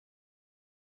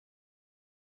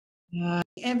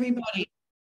Everybody.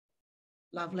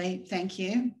 Lovely. Thank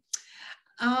you.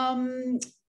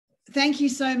 Thank you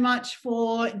so much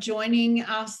for joining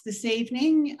us this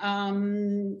evening.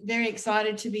 Very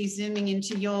excited to be zooming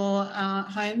into your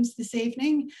homes this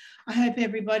evening. I hope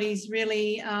everybody's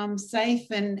really safe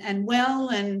and well,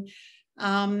 and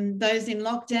those in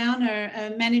lockdown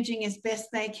are managing as best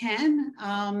they can.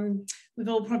 We've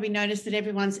all probably noticed that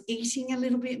everyone's eating a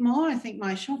little bit more. I think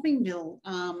my shopping bill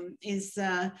is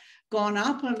gone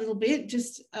up a little bit,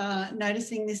 just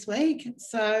noticing this week.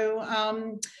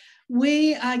 So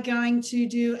we are going to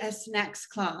do a snacks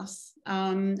class,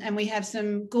 and we have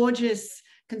some gorgeous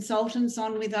consultants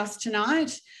on with us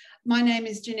tonight. My name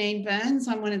is Janine Burns.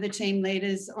 I'm one of the team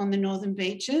leaders on the Northern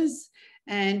Beaches,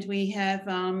 and we have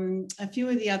a few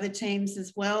of the other teams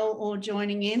as well all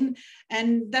joining in.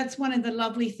 And that's one of the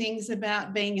lovely things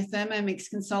about being a Thermomix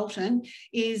consultant,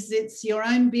 is it's your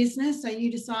own business, so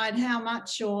you decide how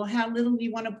much or how little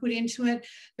you want to put into it,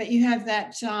 but you have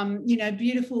that you know,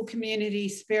 beautiful community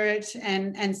spirit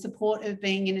and support of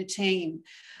being in a team.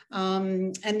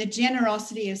 And the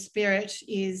generosity of spirit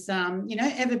is, you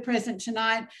know, ever present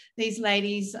tonight. These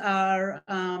ladies are,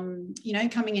 you know,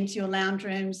 coming into your lounge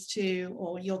rooms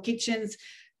or your kitchens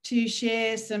to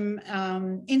share some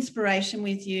inspiration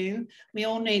with you. We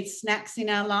all need snacks in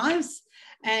our lives,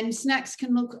 and snacks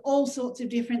can look all sorts of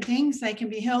different things. They can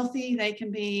be healthy, they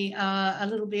can be a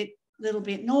little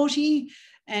bit naughty,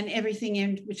 and everything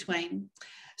in between.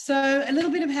 So a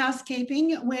little bit of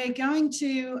housekeeping. We're going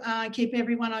to keep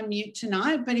everyone on mute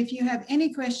tonight, but if you have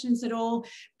any questions at all,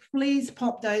 please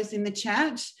pop those in the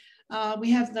chat. We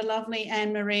have the lovely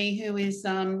Anne-Marie, who is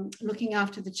looking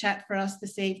after the chat for us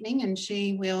this evening, and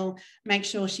she will make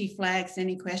sure she flags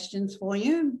any questions for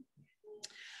you.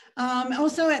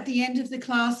 Also, at the end of the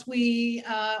class,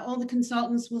 all the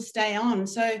consultants will stay on.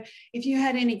 So if you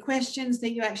had any questions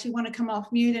that you actually want to come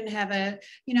off mute and have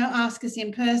ask us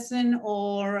in person,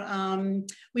 or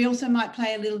we also might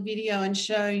play a little video and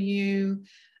show you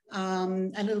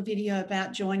a little video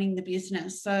about joining the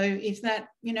business. So if that,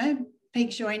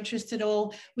 piques your interest at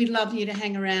all, we'd love you to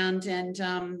hang around and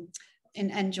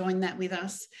join that with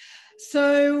us.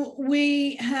 So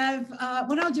we have,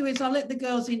 what I'll do is I'll let the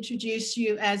girls introduce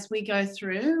you as we go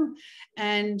through,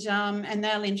 and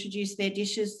they'll introduce their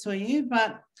dishes to you.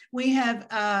 But we have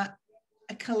a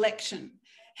collection: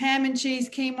 ham and cheese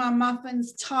quinoa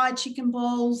muffins, Thai chicken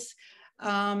balls.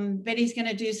 Betty's going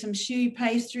to do some choux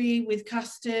pastry with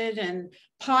custard and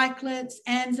pikelets,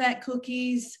 Anzac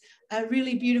cookies, a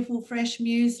really beautiful fresh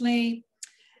muesli,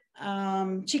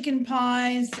 chicken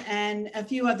pies, and a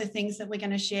few other things that we're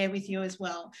going to share with you as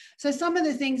well. So some of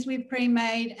the things we've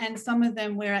pre-made, and some of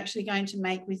them we're actually going to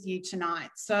make with you tonight.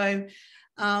 So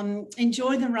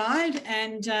enjoy the ride,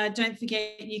 and don't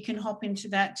forget you can hop into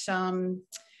that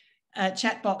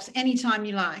chat box anytime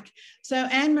you like. So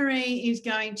Anne-Marie is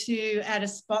going to add a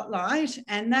spotlight,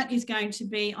 and that is going to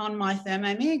be on my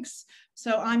Thermomix.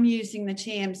 So I'm using the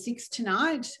TM6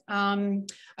 tonight.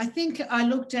 I think I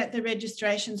looked at the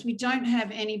registrations. We don't have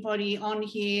anybody on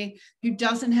here who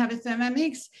doesn't have a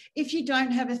Thermomix. If you don't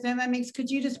have a Thermomix,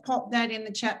 could you just pop that in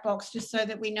the chat box just so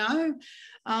that we know?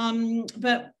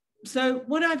 So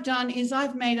what I've done is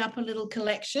I've made up a little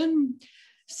collection.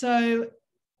 So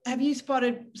have you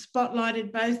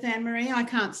spotlighted both, Anne-Marie? I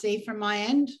can't see from my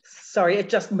end. Sorry, it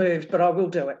just moved, but I will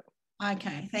do it.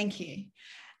 Okay, thank you.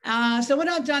 So what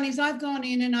I've done is I've gone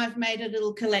in and I've made a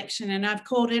little collection, and I've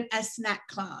called it a snack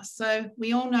class. So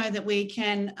we all know that we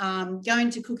can go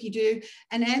into Cookie Do,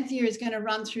 and Anthea is going to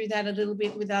run through that a little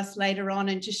bit with us later on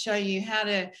and just show you how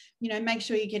to, make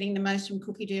sure you're getting the most from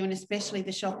Cookie Do, and especially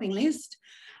the shopping list.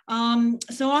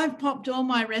 So I've popped all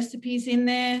my recipes in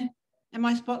there. Am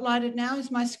I spotlighted now? Is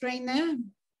my screen there?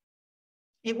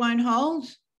 It won't hold?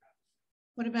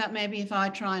 What about maybe if I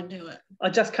try and do it? I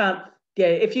just can't. Yeah,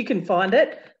 if you can find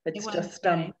it, it's just.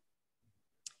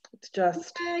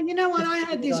 You know what? I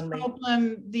had this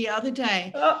problem the other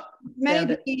day. Oh,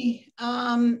 maybe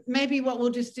what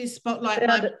we'll just do is spotlight.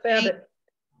 Found it.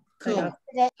 Cool.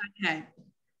 Okay.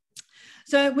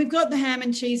 So we've got the ham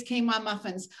and cheese quinoa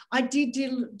muffins. I did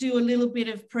do a little bit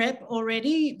of prep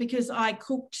already because I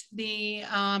cooked the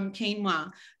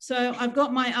quinoa. So I've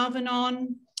got my oven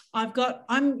on.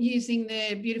 I'm using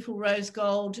the beautiful rose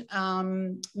gold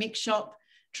mix shop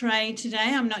tray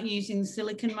today. I'm not using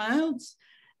silicone molds.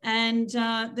 And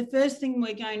the first thing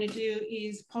we're going to do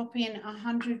is pop in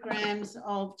 100 grams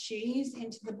of cheese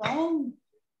into the bowl.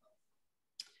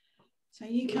 So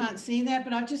you can't see that,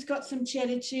 but I've just got some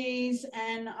cheddar cheese,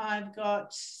 and I've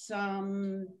got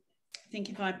some, I think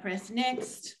if I press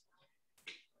next,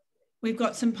 we've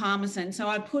got some Parmesan. So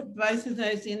I put both of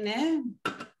those in there.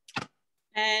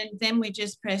 And then we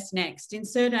just press next.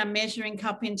 Insert our measuring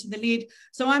cup into the lid.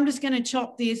 So I'm just going to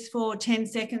chop this for 10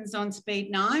 seconds on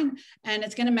speed 9, and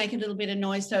it's going to make a little bit of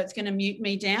noise, so it's going to mute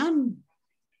me down.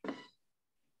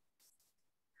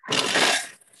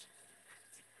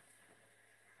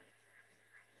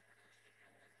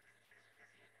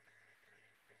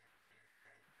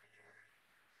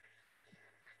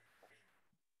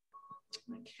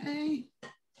 Okay.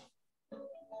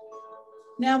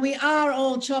 Now we are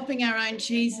all chopping our own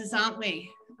cheeses, aren't we?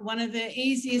 One of the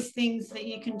easiest things that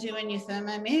you can do in your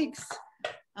Thermomix.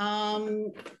 I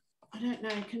don't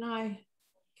know,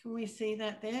 can we see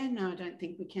that there? No, I don't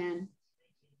think we can.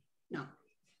 No.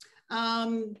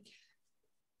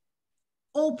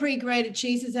 All pre-grated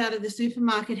cheeses out of the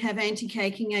supermarket have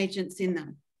anti-caking agents in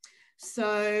them.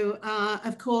 So,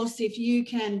 of course, if you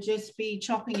can just be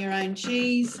chopping your own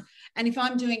cheese, and if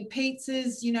I'm doing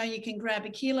pizzas, you know, you can grab a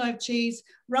kilo of cheese,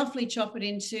 roughly chop it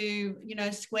into, you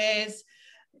know, squares,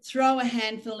 throw a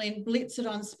handful in, blitz it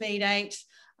on speed 8,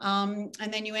 and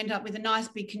then you end up with a nice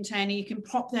big container. You can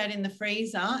pop that in the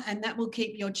freezer, and that will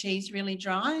keep your cheese really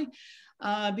dry.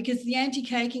 Because the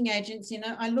anti-caking agents, you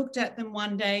know, I looked at them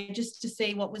one day just to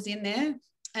see what was in there,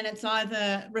 and it's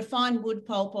either refined wood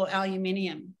pulp or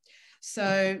aluminium.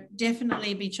 So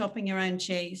definitely be chopping your own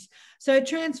cheese. So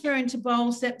transfer into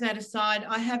bowl, set that aside.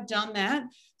 I have done that.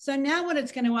 So now what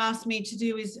it's going to ask me to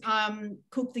do is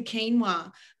cook the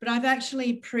quinoa, but I've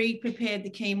actually pre-prepared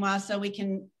the quinoa, so we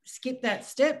can skip that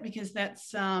step because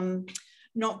that's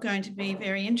not going to be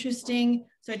very interesting.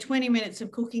 So 20 minutes of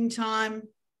cooking time.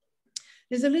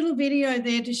 There's a little video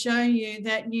there to show you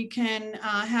that you can,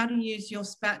 how to use your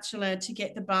spatula to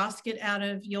get the basket out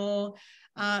of your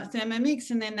Thermomix,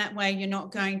 and then that way you're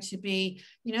not going to be,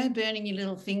 you know, burning your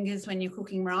little fingers when you're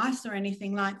cooking rice or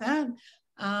anything like that.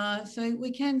 So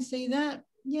we can see that.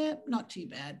 Yeah, not too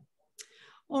bad.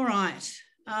 All right.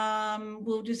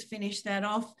 We'll just finish that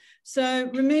off. So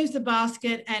remove the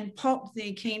basket and pop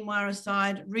the quinoa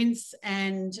aside, rinse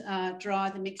and dry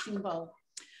the mixing bowl.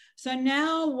 So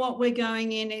now what we're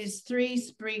going in is 3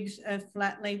 sprigs of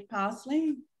flat leaf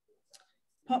parsley.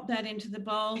 Pop that into the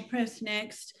bowl, press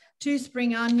next. 2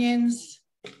 spring onions,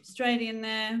 straight in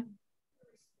there.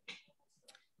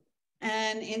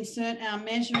 And insert our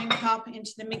measuring cup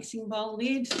into the mixing bowl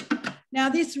lid. Now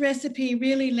this recipe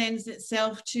really lends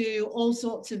itself to all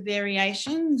sorts of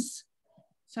variations.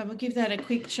 So we'll give that a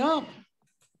quick chop.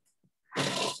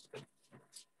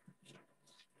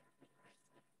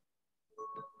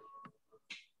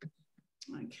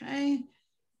 Okay,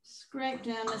 scrape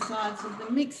down the sides of the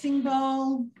mixing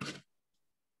bowl.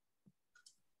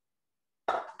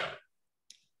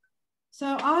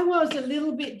 So I was a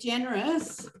little bit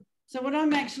generous. So what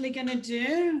I'm actually going to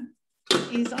do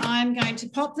is I'm going to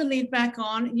pop the lid back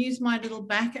on, use my little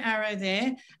back arrow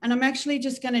there, and I'm actually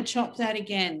just going to chop that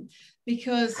again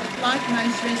because like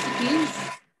most recipes,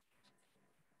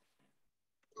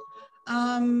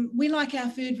 we like our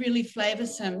food really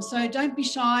flavoursome. So don't be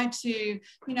shy to, you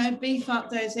know, beef up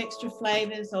those extra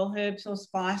flavours or herbs or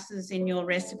spices in your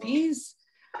recipes.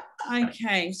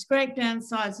 Okay, scrape down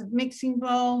sides of mixing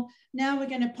bowl. Now we're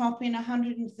going to pop in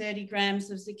 130 grams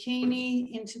of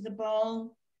zucchini into the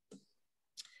bowl.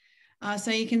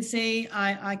 So you can see,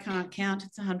 I can't count,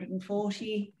 it's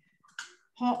 140.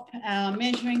 Pop our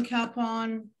measuring cup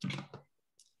on.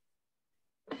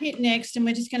 Hit next, and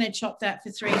we're just going to chop that for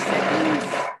 3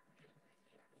 seconds.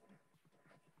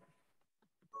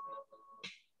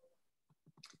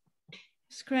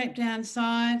 Scrape down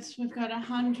sides. We've got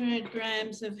 100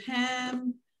 grams of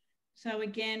ham. So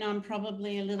again, I'm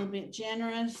probably a little bit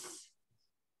generous.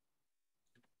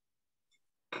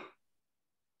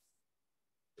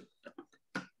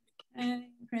 And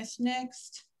press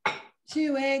next.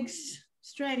 2 eggs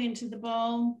straight into the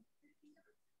bowl.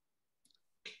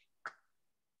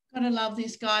 Gotta love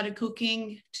this guide to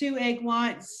cooking. 2 egg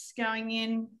whites going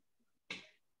in.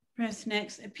 Press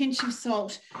next. A pinch of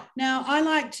salt. Now I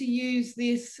like to use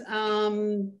this,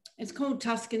 it's called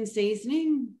Tuscan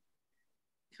seasoning.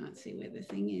 Can't see where the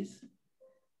thing is.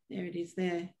 There it is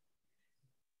there.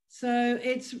 So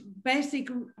it's basic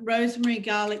rosemary,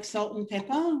 garlic, salt and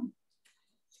pepper.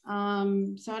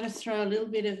 So I just throw a little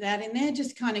bit of that in there,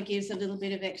 just kind of gives a little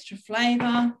bit of extra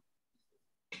flavour.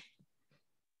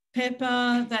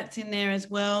 Pepper, that's in there as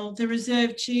well. The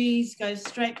reserved cheese goes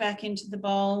straight back into the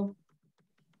bowl.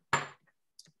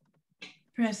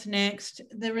 Press next.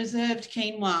 The reserved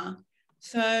quinoa.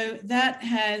 So that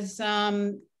has,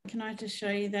 can I just show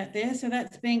you that there? So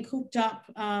that's been cooked up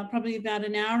probably about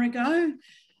an hour ago.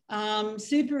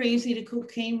 Super easy to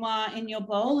cook quinoa in your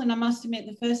bowl. And I must admit,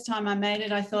 the first time I made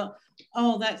it, I thought,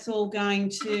 oh, that's all going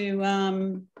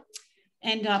to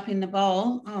end up in the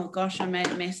bowl. Oh gosh, I made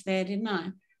a mess there, didn't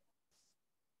I?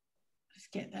 Let's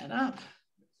get that up.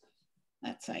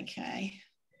 That's okay.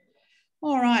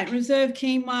 All right, reserve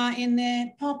quinoa in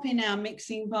there. Pop in our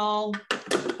mixing bowl,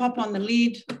 pop on the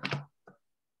lid,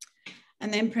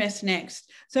 and then press next.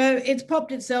 So it's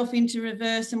popped itself into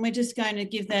reverse, and we're just going to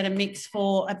give that a mix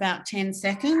for about 10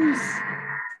 seconds.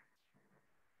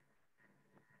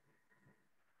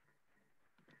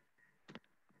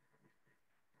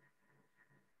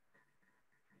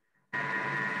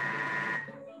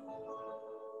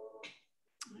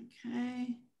 Okay.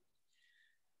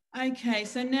 Okay,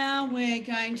 so now we're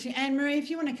going to, Anne-Marie, if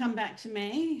you want to come back to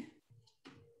me,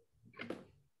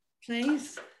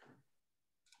 please.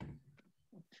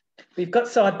 We've got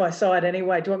side by side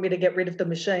anyway. Do you want me to get rid of the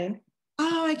machine?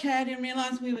 Oh, okay. I didn't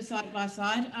realise we were side by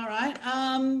side. All right.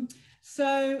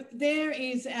 So there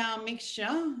is our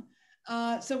mixture.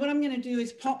 So what I'm going to do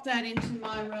is pop that into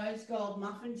my rose gold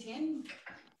muffin tin.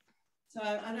 So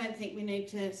I don't think we need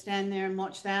to stand there and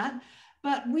watch that.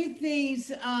 But with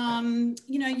these,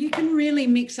 you know, you can really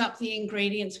mix up the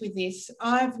ingredients with this.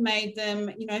 I've made them,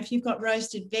 you know, if you've got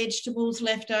roasted vegetables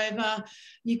left over,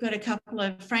 you've got a couple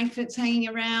of frankfurts hanging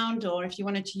around, or if you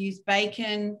wanted to use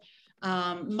bacon,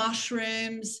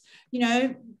 mushrooms, you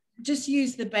know, just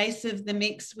use the base of the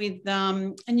mix with,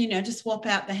 and, you know, just swap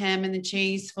out the ham and the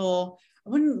cheese for, I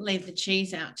wouldn't leave the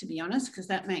cheese out, to be honest, because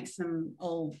that makes them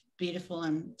all beautiful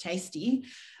and tasty.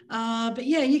 But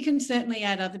yeah, you can certainly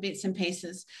add other bits and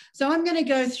pieces. So I'm going to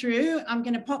go through, I'm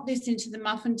going to pop this into the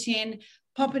muffin tin,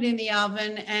 pop it in the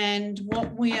oven. And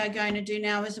what we are going to do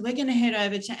now is we're going to head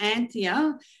over to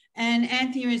Anthea. And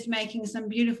Anthea is making some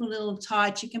beautiful little Thai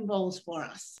chicken balls for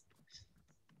us.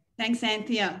 Thanks,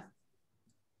 Anthea.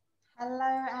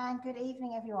 Hello and good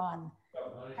evening, everyone.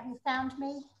 Have you found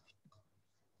me?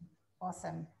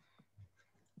 Awesome.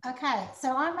 Okay,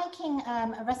 so I'm making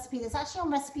a recipe that's actually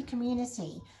on Recipe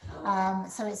Community.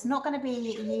 So it's not going to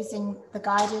be using the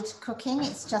guided cooking.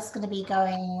 It's just going to be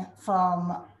going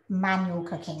from manual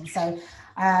cooking. So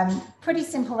pretty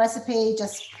simple recipe,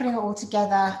 just putting it all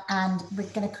together, and we're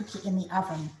going to cook it in the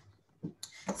oven.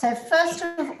 So first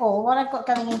of all, what I've got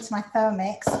going into my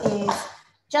Thermomix is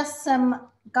just some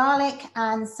garlic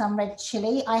and some red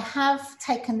chili. I have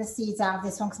taken the seeds out of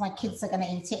this one because my kids are going to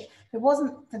eat it. If it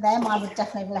wasn't for them, I would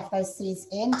definitely have left those seeds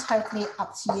in, totally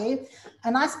up to you.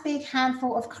 A nice big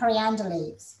handful of coriander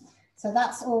leaves. So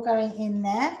that's all going in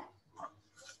there.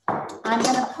 I'm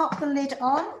going to pop the lid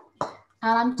on,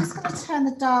 and I'm just going to turn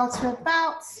the dial to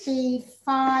about speed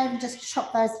 5 and just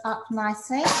chop those up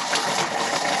nicely.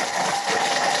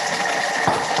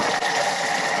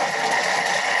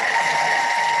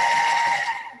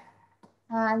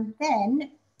 And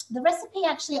then the recipe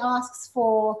actually asks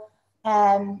for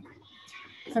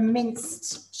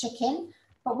minced chicken,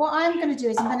 but what I'm going to do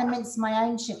is I'm going to mince my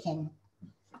own chicken.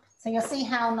 So you'll see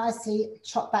how nicely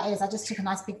chopped that is. I just took a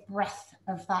nice big breath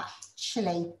of that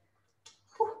chili.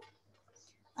 Whew.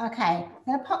 Okay, I'm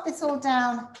going to pop this all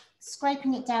down,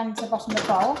 scraping it down to the bottom of the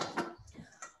bowl.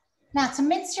 Now, to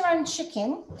mince your own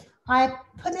chicken, I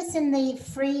put this in the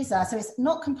freezer, so it's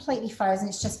not completely frozen,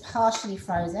 it's just partially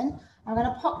frozen. I'm going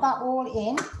to pop that all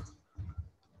in,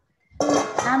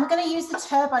 and we're going to use the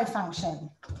turbo function.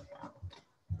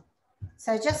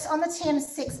 So just on the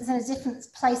TM6, it's in a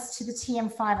different place to the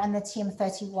TM5 and the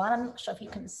TM31. I'm not sure if you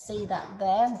can see that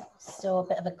there, still a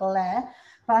bit of a glare,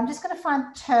 but I'm just going to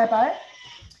find turbo.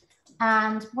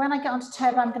 And when I get onto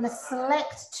turbo, I'm going to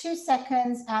select 2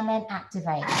 seconds and then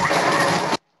activate.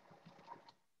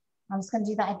 I'm just going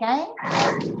to do that again.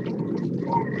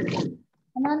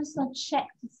 And I'm just going to check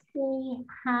to see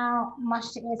how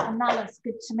mushed it is, and that looks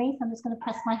good to me. So I'm just going to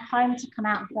press my home to come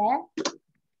out of there,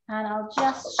 and I'll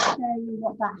just show you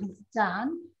what that has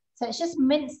done. So it's just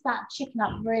minced that chicken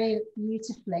up really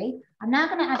beautifully. I'm now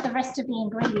going to add the rest of the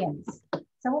ingredients.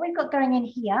 So what we've got going in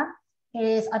here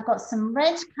is I've got some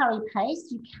red curry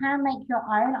paste. You can make your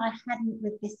own. I hadn't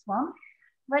with this one.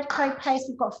 Red curry paste,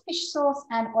 we've got fish sauce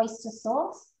and oyster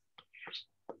sauce.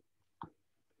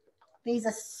 These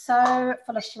are so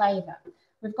full of flavor.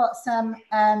 We've got some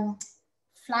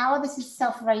flour. This is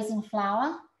self-raising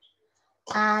flour,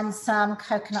 and some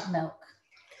coconut milk.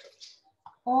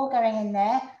 All going in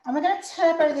there. And we're going to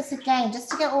turbo this again just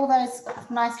to get all those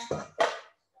nice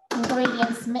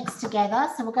ingredients mixed together.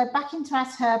 So we'll go back into our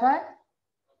turbo.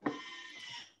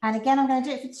 And again, I'm going to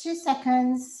do it for 2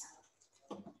 seconds.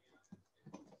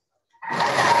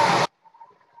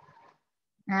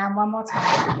 And one more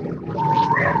time.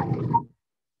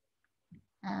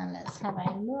 And let's have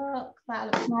a look. That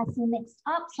looks nicely mixed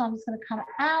up. So I'm just going to come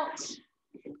out,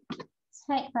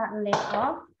 take that lid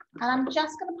off, and I'm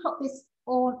just going to pop this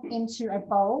all into a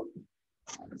bowl.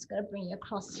 I'm just going to bring you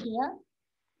across here.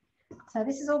 So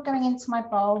this is all going into my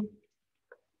bowl.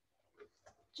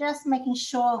 Just making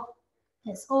sure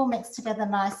it's all mixed together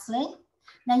nicely.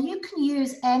 Now you can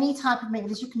use any type of meat.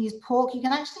 You can use pork, you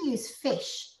can actually use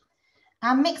fish.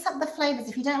 And mix up the flavors.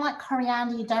 If you don't like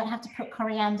coriander, you don't have to put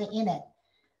coriander in it.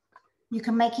 You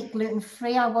can make it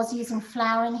gluten-free. I was using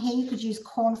flour in here. You could use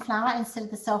corn flour instead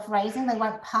of the self-raising. They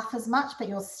won't puff as much, but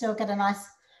you'll still get a nice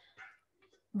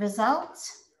result.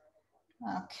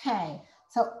 Okay,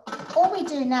 so all we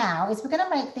do now is we're going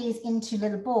to make these into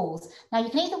little balls. Now you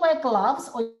can either wear gloves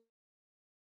or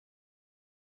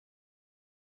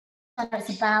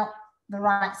it's about the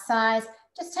right size.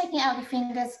 Just taking it out with your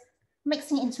fingers,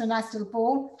 mixing it into a nice little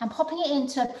ball and popping it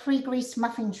into a pre-greased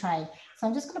muffin tray. So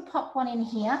I'm just going to pop one in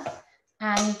here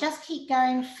and you just keep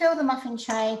going, fill the muffin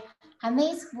tray, and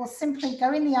these will simply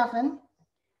go in the oven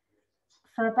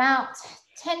for about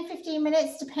 10-15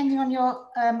 minutes, depending on your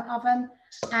oven,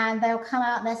 and they'll come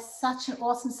out. They're such an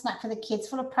awesome snack for the kids,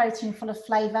 full of protein, full of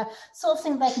flavor, sort of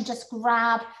thing they can just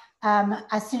grab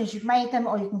as soon as you've made them,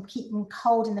 or you can keep them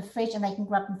cold in the fridge and they can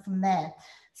grab them from there.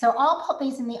 So I'll pop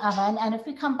these in the oven, and if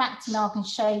we come back to me, I can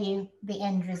show you the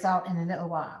end result in a little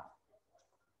while.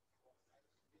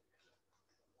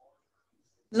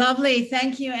 Lovely.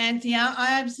 Thank you, Anthea.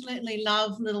 I absolutely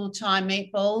love little Thai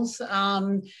meatballs.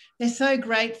 They're so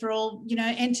great for all, you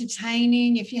know,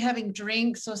 entertaining. If you're having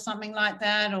drinks or something like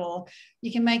that, or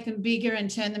you can make them bigger and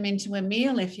turn them into a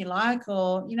meal if you like,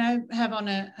 or, you know, have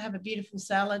a beautiful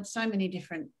salad. So many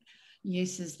different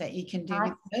uses that you can do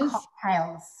with those.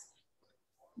 Cocktails.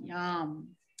 Yum.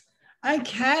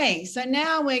 Okay, so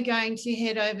now we're going to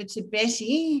head over to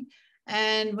Betty,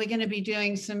 and we're going to be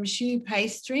doing some choux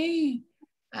pastry.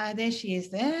 There she is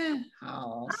there.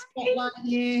 I'll spotlight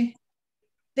you.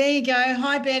 There you go.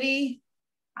 Hi, Betty.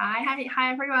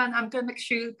 Hi everyone. I'm going to make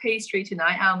choux pastry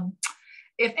tonight.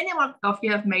 If anyone of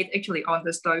you have made actually on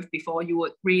the stove before, you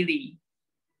would really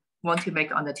want to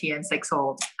make on the TN6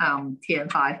 or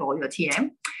TN5 or your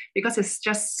TM, because it's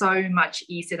just so much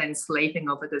easier than slaving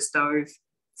over the stove,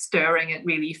 stirring it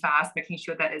really fast, making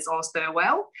sure that it's all stir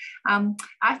well.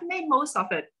 I've made most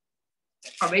of it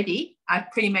already.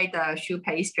 I've pre-made the choux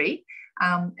pastry,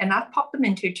 and I've popped them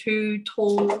into 2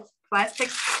 tall plastic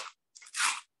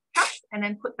cups and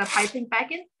then put the piping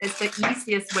bag in. It's the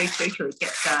easiest way to actually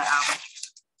get the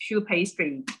choux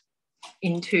pastry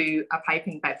into a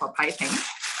piping bag for piping.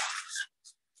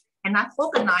 And I've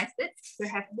organized it to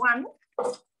have one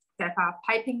that a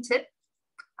piping tip,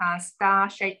 a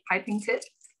star-shaped piping tip,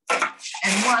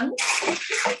 and one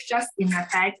just in a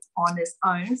bag on its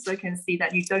own. So you can see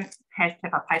that you don't have to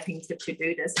have a piping tip to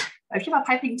do this. If you have a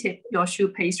piping tip, your choux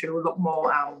pastry will look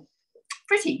more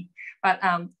pretty, but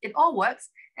it all works.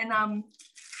 And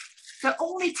the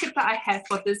only tip that I have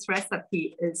for this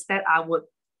recipe is that I would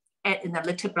add in a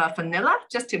little bit of vanilla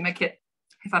just to make it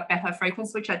have a better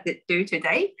fragrance, which I did do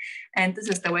today. And this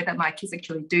is the way that my kids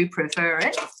actually do prefer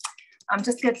it. I'm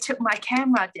just going to tip my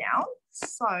camera down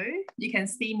so you can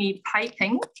see me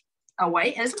piping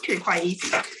away. And it's actually quite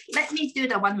easy. Let me do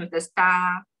the one with the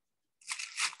star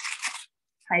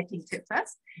piping tip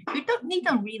first. You don't need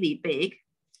them really big.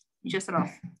 You just sort of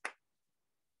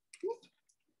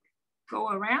go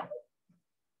around,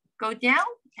 go down,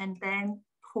 and then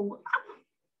pull up.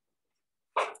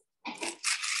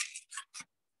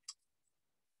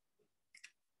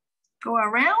 Go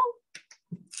around,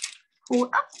 pull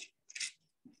up.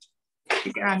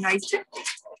 You get a nice tip.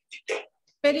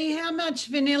 Betty, how much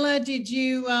vanilla did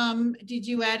you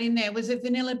add in there? Was it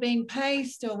vanilla bean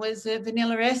paste, or was it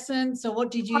vanilla essence, or what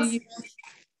did you use?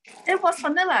 It was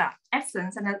vanilla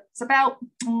essence, and it's about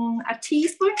a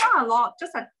teaspoon, not a lot,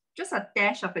 just a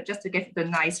dash of it, just to give it the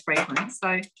nice fragrance.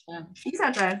 So yeah. These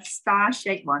are the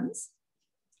star-shaped ones.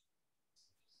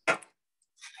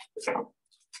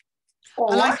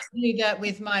 I like to do that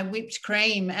with my whipped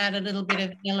cream, add a little bit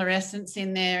of vanilla essence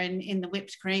in there and in the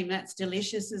whipped cream. That's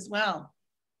delicious as well.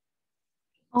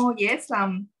 Oh yes,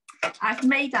 I've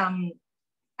pre-made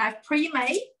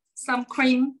some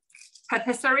cream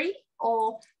patisserie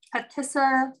or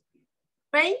patisserie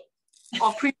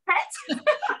or cream pat.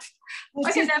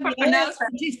 I can never pronounce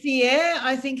it. Patissiere,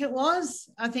 I think it was.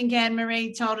 I think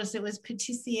Anne-Marie told us it was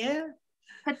patissiere.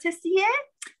 Patissiere?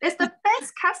 It's the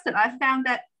best custard. I found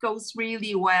that goes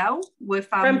really well with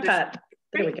creme pat.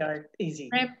 There we go. Easy.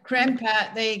 Creme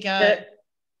pat. There you go. Yeah.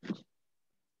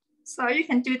 So you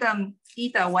can do them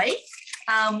either way,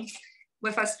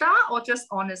 with a star or just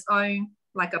on its own,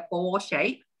 like a ball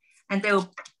shape, and they'll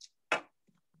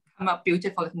come up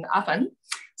beautiful in the oven.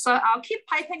 So I'll keep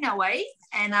piping away,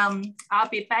 and I'll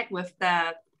be back with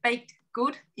the baked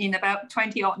good in about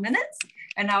 20 odd minutes.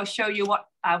 And I'll show you what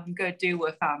I'm going to do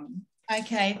with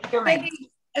Okay. filling.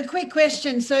 A quick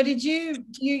question. So did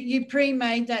you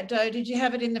pre-made that dough? Did you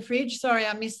have it in the fridge? Sorry,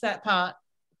 I missed that part.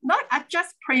 No, I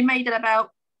just pre-made it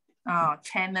about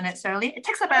 10 minutes early. It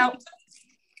takes about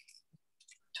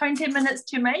 20 minutes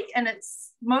to make, and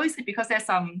it's mostly because there's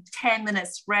 10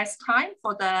 minutes rest time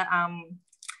for the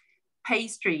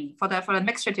pastry, for the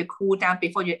mixture to cool down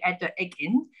before you add the egg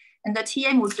in. And the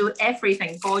TM will do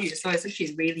everything for you. So it's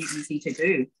actually really easy to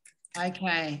do.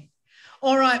 Okay.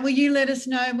 All right. Will you let us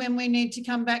know when we need to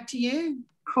come back to you?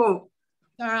 Cool.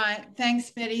 All right. Thanks,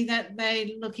 Betty. They're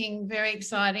looking very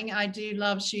exciting. I do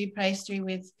love choux pastry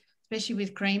especially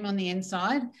with cream on the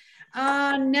inside.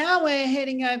 Now we're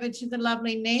heading over to the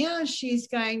lovely Nia. She's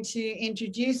going to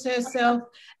introduce herself,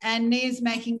 and Nia's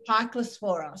making pikelets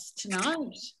for us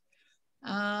tonight.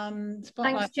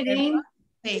 Thanks, Janine.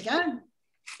 There you go.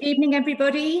 Evening,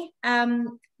 everybody.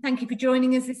 Thank you for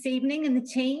joining us this evening and the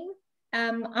team.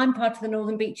 I'm part of the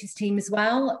Northern Beaches team as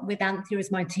well, with Anthea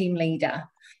as my team leader.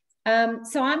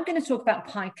 So I'm going to talk about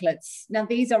pikelets. Now,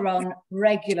 these are on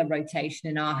regular rotation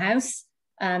in our house,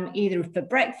 either for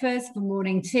breakfast, for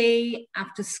morning tea,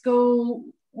 after school,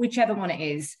 whichever one it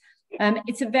is.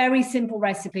 It's a very simple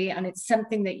recipe, and it's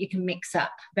something that you can mix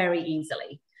up very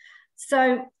easily.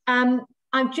 So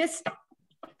I've just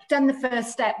done the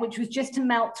first step, which was just to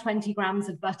melt 20 grams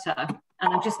of butter,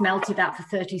 and I just melted that for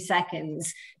 30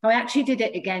 seconds. I actually did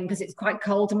it again because it's quite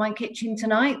cold in my kitchen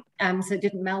tonight, so it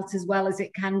didn't melt as well as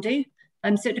it can do.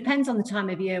 So it depends on the time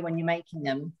of year when you're making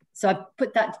them. So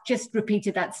I just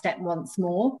repeated that step once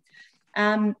more.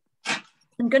 I'm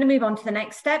going to move on to the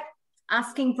next step,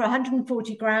 asking for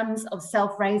 140 grams of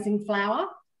self-raising flour.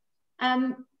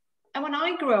 And when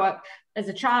I grew up as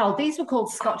a child, these were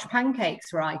called Scotch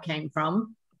pancakes where I came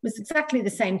from. It was exactly the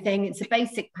same thing. It's a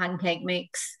basic pancake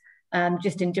mix,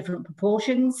 just in different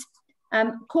proportions.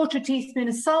 Quarter teaspoon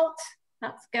of salt,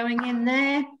 that's going in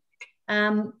there.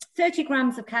 30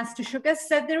 grams of caster sugar.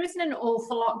 So there isn't an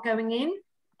awful lot going in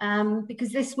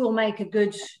because this will make a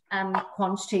good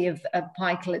quantity of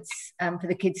pikelets for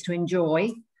the kids to enjoy.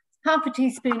 Half a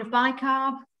teaspoon of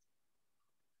bicarb.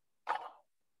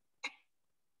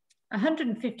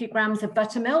 150 grams of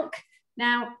buttermilk.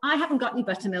 Now, I haven't got any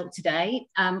buttermilk today,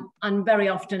 and very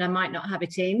often I might not have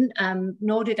it in,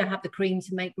 nor did I have the cream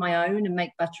to make my own and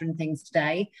make butter and things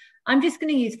today. I'm just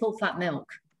going to use full fat milk,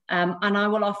 and I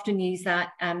will often use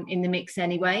that in the mix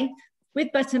anyway.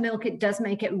 With buttermilk, it does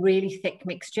make it really thick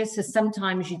mixture, so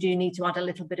sometimes you do need to add a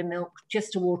little bit of milk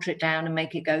just to water it down and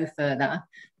make it go further.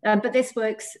 But this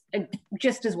works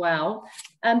just as well.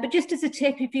 But just as a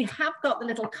tip, if you have got the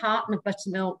little carton of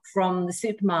buttermilk from the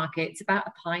supermarket, it's about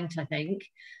a pint, I think.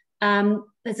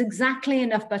 There's exactly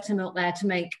enough buttermilk there to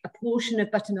make a portion of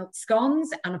buttermilk scones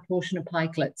and a portion of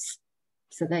pikelets.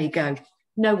 So there you go,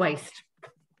 no waste.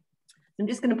 I'm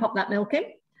just going to pop that milk in.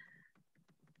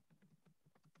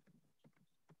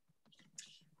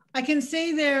 I can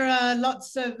see there are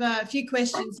a few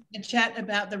questions in the chat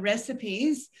about the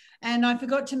recipes, and I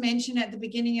forgot to mention at the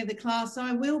beginning of the class, so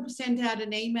I will send out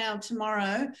an email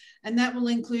tomorrow, and that will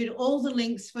include all the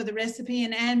links for the recipe,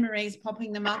 and Anne-Marie's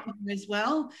popping them up as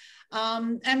well.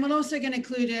 And we're also going to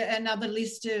include another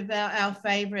list of our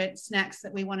favourite snacks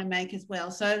that we want to make as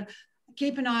well. So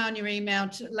keep an eye on your email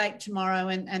late tomorrow,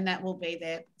 and that will be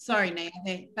there. Sorry,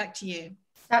 Nia, back to you.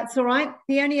 That's all right.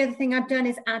 The only other thing I've done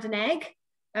is add an egg.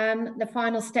 The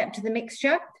final step to the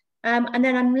mixture, and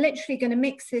then I'm literally going to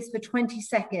mix this for 20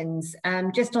 seconds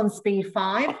just on speed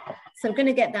 5, so I'm going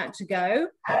to get that to go.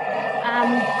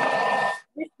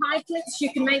 With pikelets,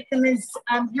 you can make them as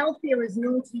healthy or as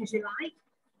naughty as you like,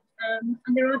 and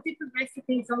there are different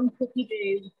recipes on Cookie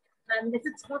Doo. There's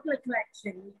a toddler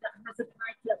collection that has a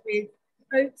pikelet with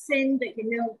oats in that you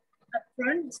milk up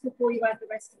front before you add the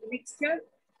rest of the mixture.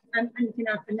 And you can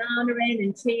have banana in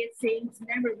and chia seeds, and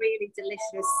they're a really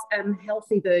delicious,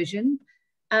 healthy version.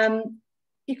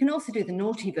 You can also do the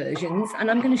naughty versions, and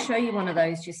I'm going to show you one of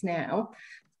those just now.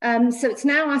 So it's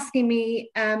now asking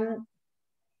me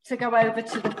to go over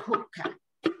to the cooker.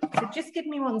 So just give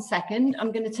me 1 second.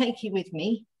 I'm going to take you with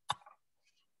me.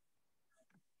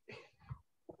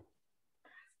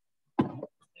 There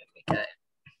we go.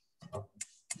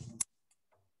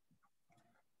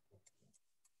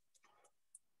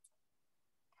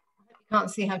 Can't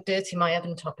see how dirty my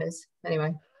oven top is.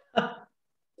 Anyway,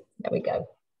 there we go.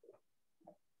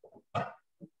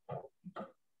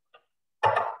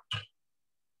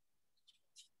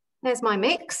 There's my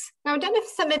mix. Now, I don't know if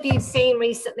some of you have seen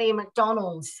recently in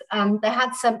McDonald's, they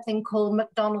had something called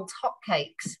McDonald's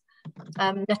hotcakes,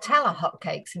 Nutella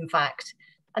hotcakes, in fact.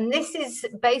 And this is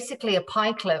basically a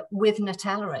pikelet with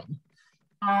Nutella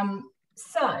in.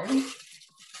 So,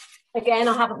 again,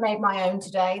 I haven't made my own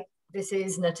today. This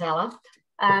is Nutella.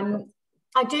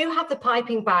 I do have the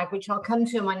piping bag, which I'll come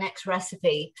to in my next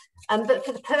recipe. But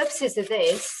for the purposes of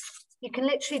this, you can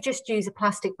literally just use a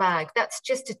plastic bag. That's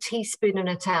just a teaspoon of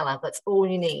Nutella. That's all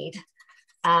you need.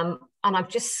 And I've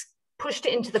just pushed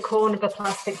it into the corner of a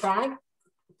plastic bag.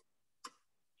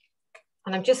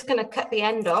 And I'm just going to cut the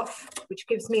end off, which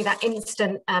gives me that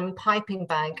instant piping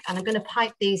bag. And I'm going to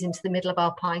pipe these into the middle of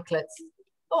our pikelets.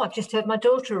 Oh, I've just heard my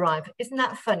daughter arrive. Isn't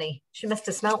that funny? She must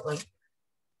have smelt them.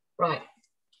 Right.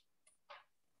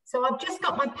 So I've just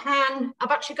got my pan.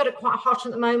 I've actually got it quite hot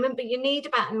at the moment, but you need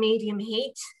about a medium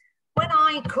heat. When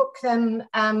I cook them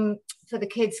for the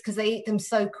kids, because they eat them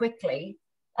so quickly,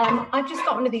 I've just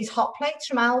got one of these hot plates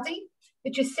from Aldi.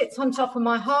 It just sits on top of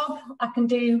my hob. I can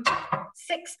do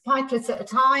 6 pikelets at a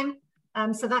time.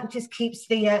 So that just keeps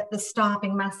the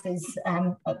starving masses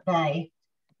at bay.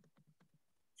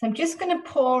 So I'm just going to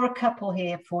pour a couple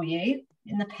here for you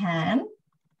in the pan.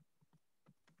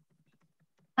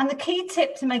 And the key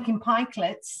tip to making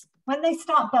pikelets, when they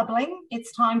start bubbling,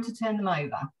 it's time to turn them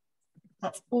over.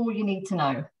 That's all you need to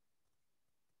know.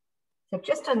 So I've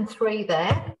just done 3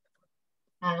 there.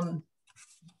 Can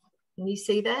you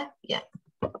see there? Yeah.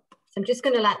 So I'm just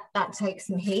going to let that take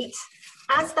some heat.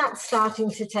 As that's starting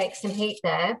to take some heat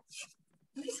there,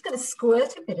 I'm just going to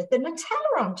squirt a bit of the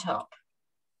Nutella on top,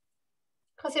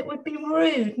 because it would be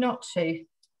rude not to.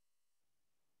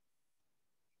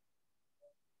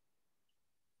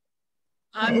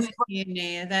 I'm with you,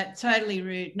 Nia. That's totally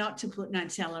rude not to put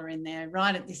Nutella in there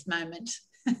right at this moment.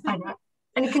 I know.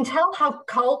 And you can tell how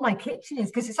cold my kitchen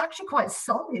is because it's actually quite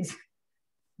solid.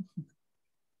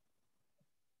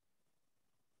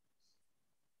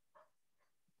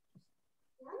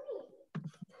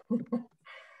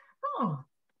 Oh,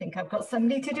 I think I've got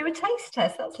somebody to do a taste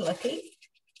test. That's lucky.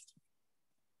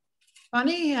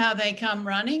 Funny how they come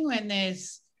running when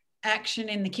there's action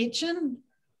in the kitchen.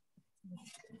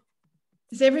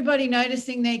 Is everybody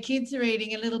noticing their kids are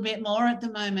eating a little bit more at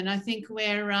the moment? I think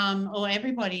we're, or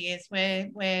everybody is,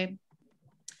 we're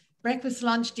breakfast,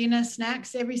 lunch, dinner,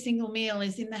 snacks, every single meal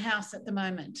is in the house at the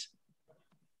moment.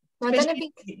 I don't know if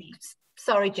you,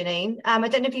 sorry, Janine. I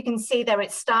don't know if you can see there,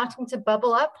 it's starting to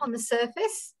bubble up on the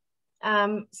surface.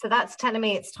 So that's telling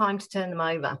me it's time to turn them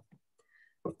over.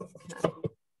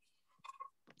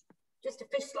 Just a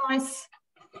fish slice,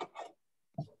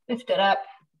 lift it up,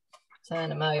 turn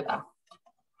them over.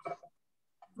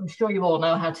 I'm sure you all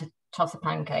know how to toss a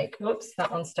pancake. Whoops,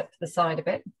 that one stuck to the side a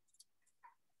bit.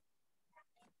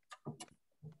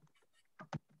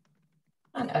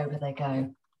 And over they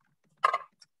go.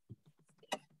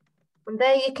 And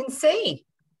there you can see,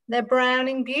 they're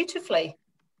browning beautifully.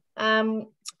 And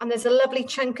there's a lovely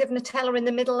chunk of Nutella in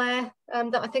the middle there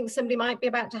that I think somebody might be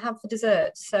about to have for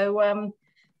dessert. So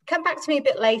come back to me a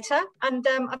bit later, and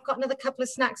I've got another couple of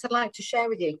snacks I'd like to share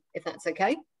with you, if that's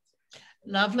okay.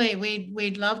 Lovely.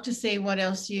 We'd love to see what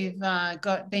else you've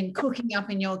been cooking up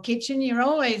in your kitchen. You're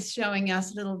always showing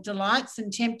us little delights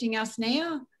and tempting us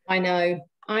now. I know.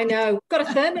 Got a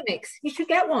Thermomix. You should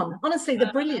get one. Honestly,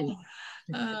 they're brilliant.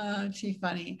 Oh, too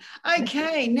funny.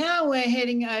 Okay, now we're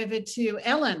heading over to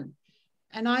Ellen.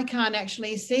 And I can't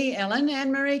actually see Ellen.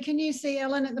 Anne-Marie, can you see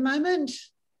Ellen at the moment?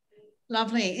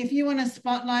 Lovely. If you want to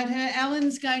spotlight her,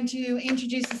 Ellen's going to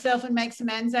introduce herself and make some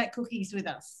Anzac cookies with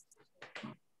us.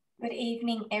 Good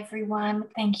evening, everyone.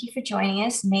 Thank you for joining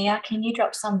us. Mia, can you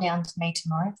drop some down to me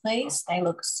tomorrow, please? They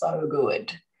look so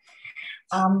good.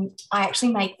 I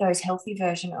actually make those healthy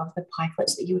version of the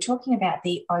pikelets that you were talking about,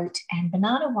 the oat and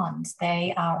banana ones.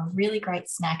 They are a really great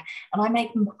snack, and I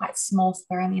make them quite small, so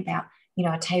they're only about,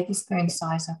 a tablespoon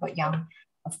size. I've got young,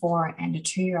 a 4 and a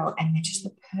 2-year-old, and they're just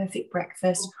the perfect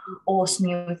breakfast, or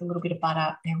smear with a little bit of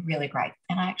butter. They're really great.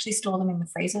 And I actually store them in the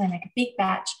freezer. They make a big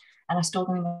batch, and I store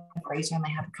them in the freezer, and they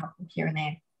have a couple here and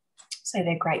there. So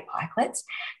they're great pikelets.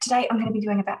 Today, I'm going to be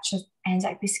doing a batch of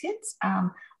Anzac biscuits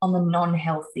on the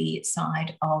non-healthy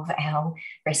side of our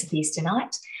recipes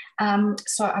tonight.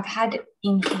 So I've had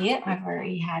in here, I've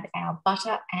already had our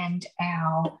butter and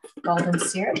our golden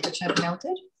syrup, which I've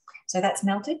melted. So that's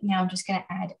melted. Now I'm just going to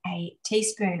add a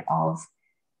teaspoon of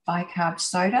bicarb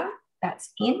soda.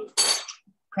 That's in.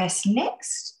 Press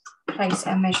next. Place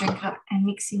our measuring cup and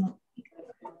mixing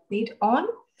lid on.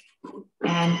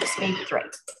 And speed 3.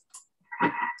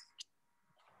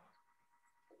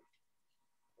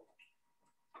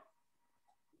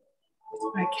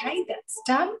 Okay, that's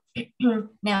done.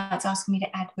 Now it's asking me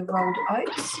to add the rolled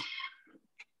oats.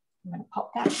 I'm going to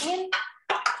pop that in.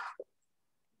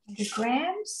 100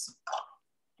 grams.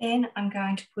 Then I'm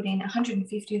going to put in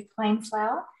 150 of plain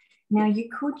flour. Now you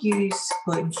could use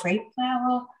gluten-free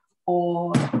flour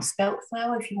or spelt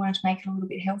flour if you wanted to make it a little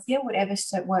bit healthier, whatever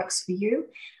works for you.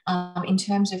 In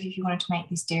terms of if you wanted to make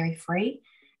this dairy-free,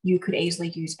 you could easily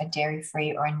use a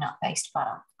dairy-free or a nut-based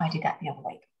butter. I did that the other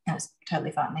week and it's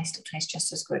totally fine. They still taste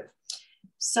just as good.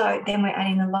 So then we're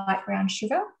adding the light brown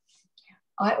sugar.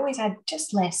 I always add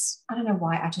just less. I don't know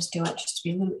why, I just do it just to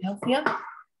be a little bit healthier.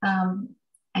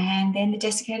 And then the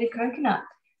desiccated coconut.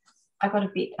 I got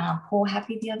a bit poor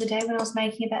happy the other day when I was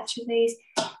making a batch of these,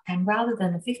 and rather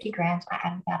than the 50 grams, I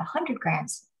added about 100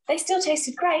 grams. They still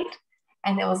tasted great,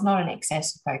 and there was not an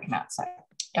excess of coconut, so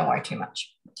don't worry too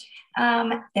much.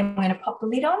 Then we're going to pop the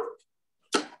lid on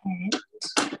and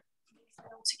mix it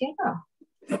all together.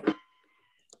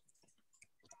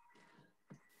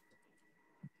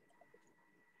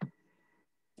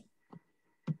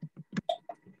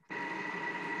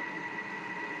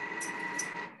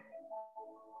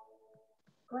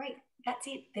 Great, that's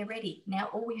it, they're ready. Now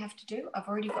all we have to do, I've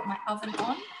already got my oven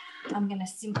on. I'm going to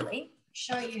simply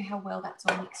show you how well that's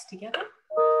all mixed together.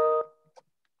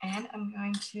 And I'm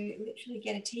going to literally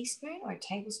get a teaspoon or a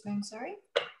tablespoon, sorry,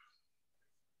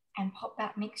 and pop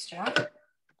that mixture. I'll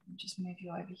just move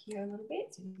you over here a little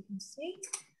bit so you can see,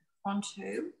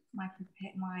 onto my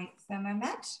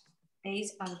Thermomat.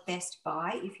 These are the best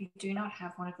buy. If you do not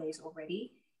have one of these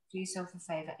already, do yourself a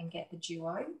favor and get the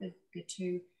Duo, the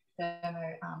two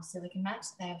thermo silicone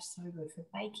mats. They are so good for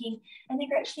baking, and they're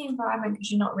great for the environment because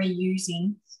you're not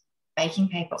reusing baking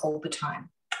paper all the time.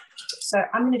 So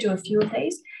I'm going to do a few of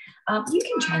these. You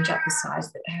can change up the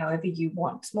size however you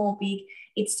want, small, big.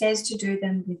 It says to do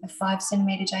them with a 5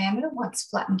 centimeter diameter once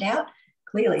flattened out.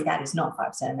 Clearly that is not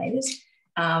 5 centimeters.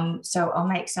 So I'll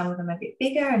make some of them a bit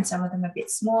bigger and some of them a bit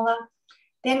smaller.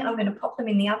 Then I'm going to pop them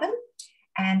in the oven,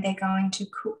 and they're going to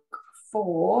cook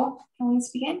for, how long is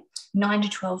it again? 9 to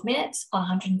 12 minutes on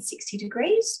 160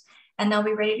 degrees, and they'll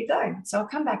be ready to go. So I'll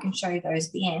come back and show you those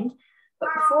at the end. But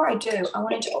before I do, I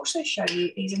wanted to also show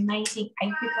you these amazing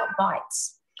apricot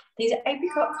bites. These are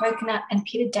apricot, coconut, and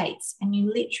pitted dates, and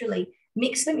you literally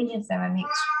mix them in your Thermomix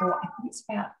for, I think it's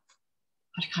about,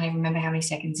 I can't even remember how many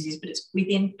seconds it is, but it's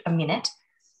within a minute.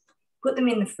 Put them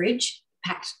in the fridge,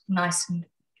 packed nice and,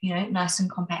 nice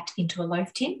and compact into a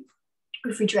loaf tin.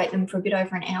 Refrigerate them for a bit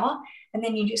over an hour, and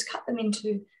then you just cut them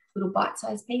into little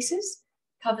bite-sized pieces,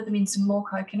 cover them in some more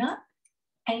coconut,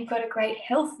 and you've got a great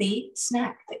healthy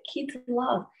snack that kids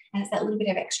love, and it's that little bit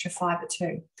of extra fiber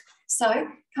too. So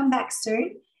come back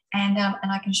soon, and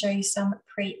I can show you some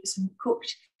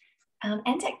cooked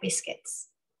Anzac biscuits.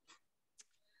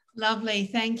 Lovely,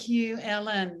 thank you,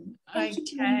 Ellen.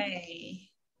 Okay.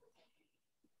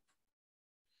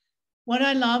 What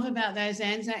I love about those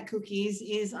Anzac cookies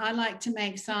is I like to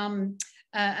make some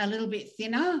a little bit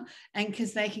thinner, and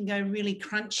because they can go really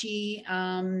crunchy,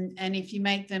 and if you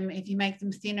make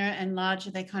them thinner and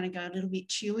larger, they kind of go a little bit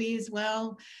chewy as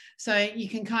well. So you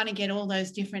can kind of get all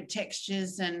those different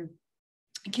textures and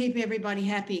keep everybody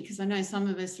happy, because I know some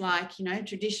of us like,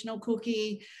 traditional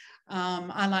cookie.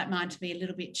 I like mine to be a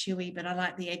little bit chewy, but I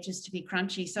like the edges to be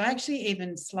crunchy. So I actually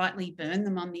even slightly burn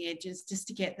them on the edges just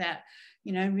to get that,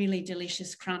 really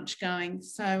delicious crunch going.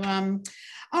 So,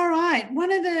 all right.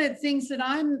 One of the things that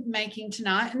I'm making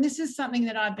tonight, and this is something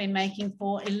that I've been making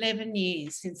for 11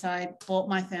 years since I bought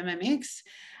my Thermomix.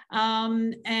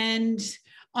 And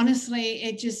honestly,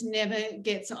 it just never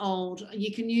gets old.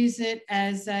 You can use it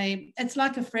as it's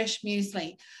like a fresh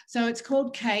muesli. So it's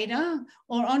called Cater,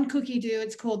 or on Cookie Do,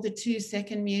 it's called the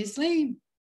 2-second muesli.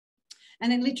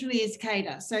 And it literally is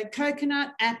Cater. So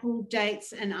coconut, apple,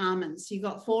 dates, and almonds. You've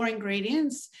got 4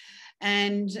 ingredients,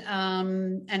 and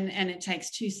it takes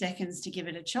 2 seconds to give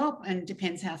it a chop, and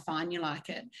depends how fine you like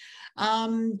it.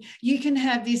 You can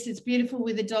have this, it's beautiful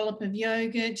with a dollop of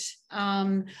yogurt.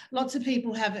 Lots of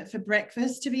people have it for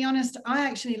breakfast. To be honest, I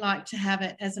actually like to have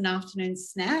it as an afternoon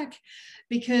snack,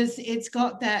 because it's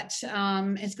got that,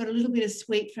 it's got a little bit of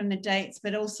sweet from the dates,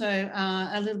 but also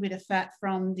a little bit of fat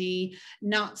from the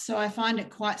nuts. So I find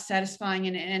it quite satisfying,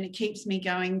 and it keeps me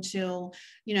going till,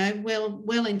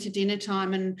 well into dinner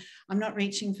time, and I'm not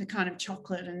reaching for kind of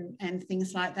chocolate and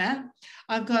things like that.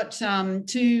 I've got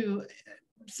 2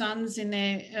 sons in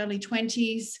their early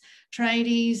 20s,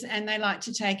 tradies, and they like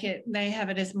to take it, they have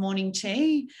it as morning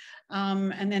tea,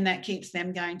 and then that keeps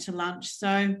them going to lunch.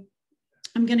 So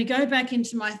I'm going to go back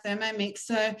into my Thermomix.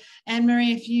 So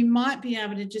Anne-Marie, if you might be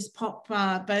able to just pop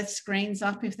both screens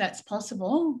up, if that's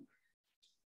possible.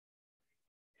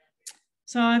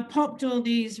 So I've popped all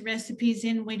these recipes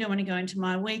in. We don't want to go into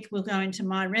my week. We'll go into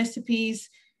my recipes,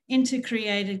 into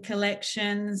created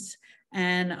collections,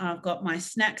 and I've got my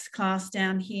snacks class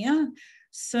down here.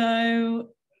 So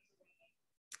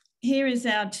here is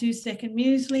our 2-second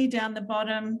muesli down the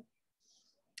bottom.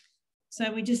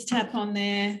 So we just tap on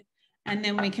there and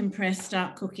then we can press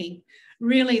start cooking.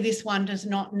 Really, this one does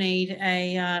not need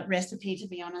a recipe, to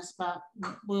be honest, but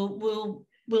we'll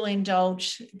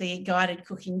indulge the guided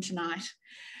cooking tonight.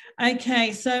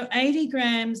 Okay, so 80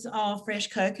 grams of fresh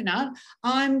coconut.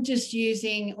 I'm just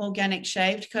using organic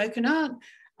shaved coconut.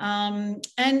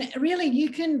 And really, you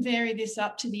can vary this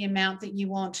up to the amount that you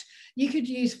want. You could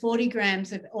use 40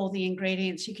 grams of all the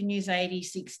ingredients. You can use 80,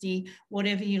 60,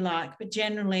 whatever you like. But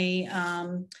generally,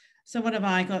 so what have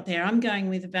I got there? I'm going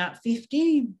with about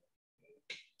 50.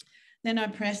 Then I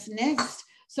press next.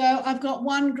 So I've got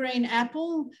 1 green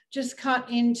apple just cut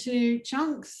into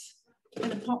chunks. I'm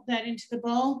going to pop that into the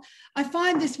bowl. I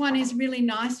find this one is really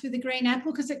nice with the green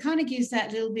apple because it kind of gives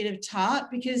that little bit of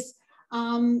tart, because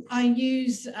I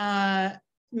use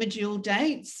medjool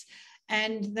dates,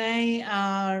 and they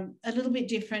are a little bit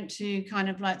different to kind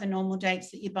of like the normal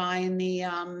dates that you buy in the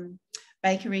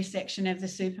bakery section of the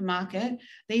supermarket.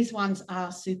 These ones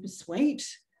are super sweet.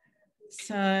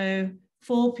 So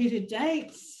 4 pitted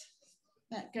dates,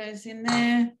 that goes in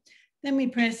there. Then we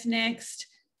press next.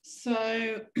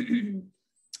 So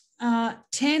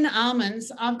 10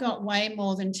 almonds, I've got way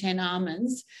more than 10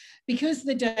 almonds. Because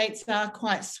the dates are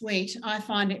quite sweet, I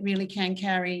find it really can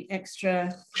carry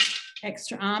extra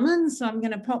almonds. So I'm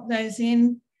going to pop those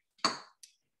in.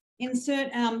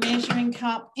 Insert our measuring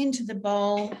cup into the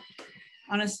bowl.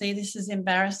 Honestly, this is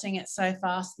embarrassing. It's so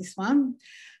fast, this one.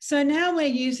 So now we're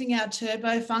using our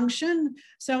turbo function.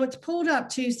 So it's pulled up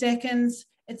 2 seconds.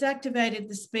 It's activated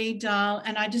the speed dial,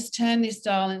 and I just turn this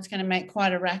dial and it's going to make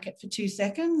quite a racket for 2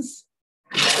 seconds.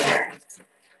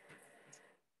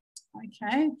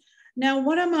 Okay. Now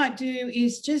what I might do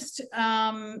is just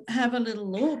have a little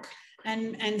look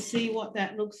and see what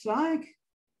that looks like.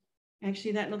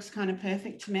 Actually, that looks kind of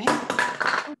perfect to me.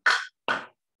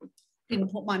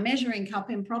 Didn't put my measuring cup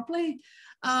in properly.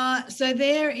 So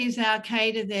there is our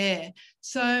cater there.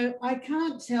 So I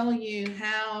can't tell you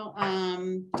how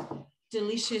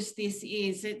delicious this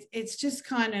is. It's just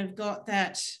kind of got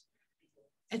that,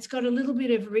 it's got a little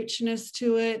bit of richness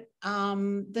to it.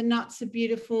 The nuts are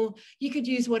beautiful. You could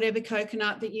use whatever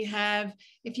coconut that you have.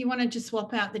 If you wanted to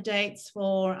swap out the dates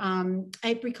for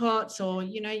apricots, or,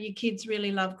 you know, your kids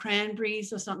really love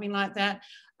cranberries or something like that,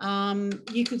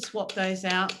 you could swap those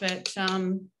out. But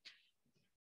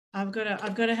I've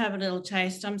got to have a little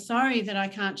taste. I'm sorry that I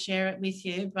can't share it with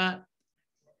you, but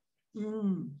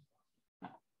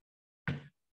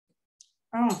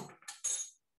oh,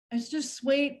 it's just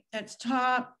sweet, it's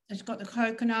tart, it's got the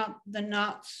coconut, the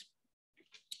nuts.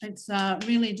 It's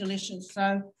really delicious.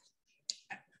 So,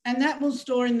 and that will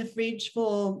store in the fridge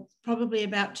for probably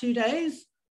about 2 days.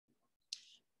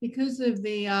 Because of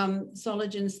the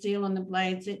Solagen steel on the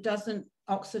blades, it doesn't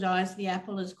oxidize the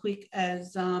apple as quick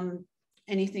as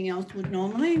anything else would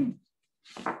normally.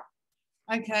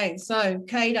 Okay, so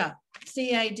CADA,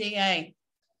 C-A-D-A.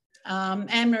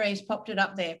 Anne-Marie's popped it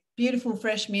up there. Beautiful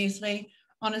fresh muesli.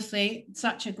 Honestly,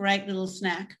 such a great little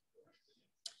snack.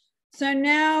 So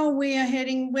now we are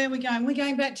heading, where are we going? We're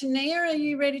going back to Nia. Are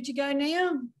you ready to go,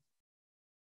 Nia?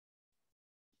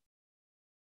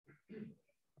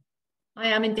 I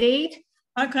am indeed.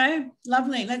 Okay,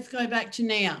 lovely. Let's go back to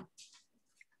Nia.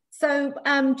 So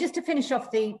just to finish off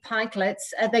the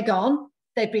pikelets, they're gone.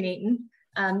 They've been eaten,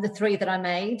 the 3 that I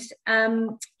made.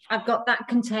 I've got that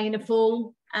container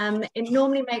full. It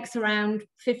normally makes around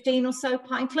 15 or so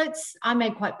pikelets. I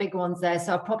made quite big ones there,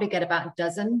 so I'll probably get about a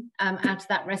dozen out of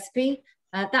that recipe.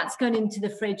 That's going into the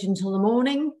fridge until the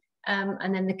morning,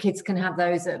 and then the kids can have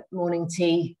those at morning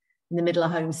tea in the middle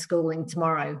of homeschooling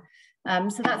tomorrow.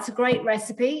 So that's a great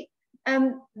recipe.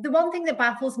 The one thing that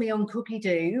baffles me on Cookie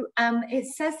Do,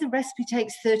 it says the recipe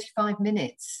takes 35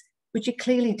 minutes, which it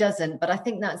clearly doesn't, but I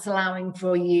think that's allowing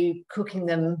for you cooking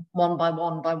them one by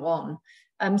one by one.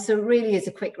 So it really is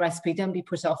a quick recipe. Don't be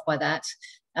put off by that.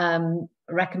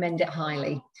 Recommend it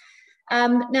highly.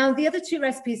 Now, the other 2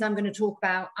 recipes I'm going to talk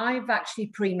about, I've actually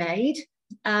pre-made.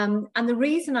 And the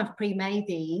reason I've pre-made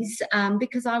these,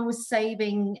 because I was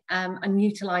saving and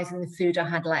utilising the food I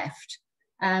had left.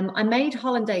 I made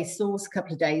hollandaise sauce a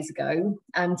couple of days ago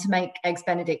to make eggs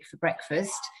Benedict for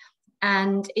breakfast.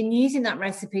 And in using that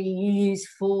recipe, you use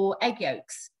 4 egg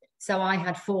yolks. So I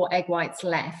had 4 egg whites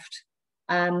left.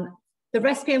 The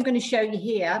recipe I'm going to show you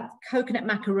here, coconut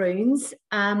macaroons.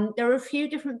 There are a few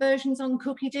different versions on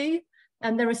Cookie Do,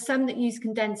 and there are some that use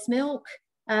condensed milk.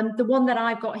 The one that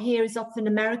I've got here is off an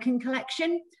American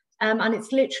collection, and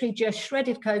it's literally just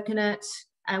shredded coconut,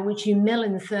 which you mill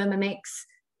in the Thermomix.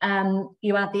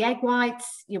 You add the egg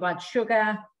whites, you add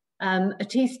sugar, a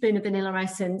teaspoon of vanilla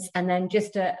essence, and then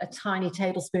just a tiny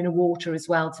tablespoon of water as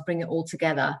well to bring it all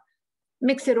together.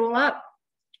 Mix it all up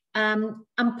and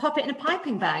pop it in a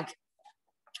piping bag.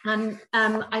 And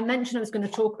I mentioned I was going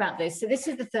to talk about this. So this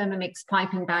is the Thermomix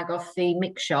piping bag off the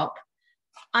mix shop.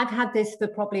 I've had this for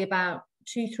probably about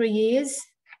 2-3 years.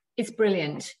 It's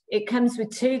brilliant. It comes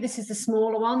with two. This is the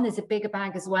smaller one. There's a bigger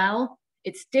bag as well.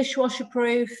 It's dishwasher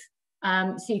proof.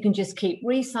 So you can just keep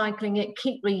recycling it,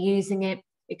 keep reusing it.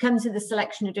 It comes with a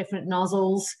selection of different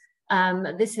nozzles.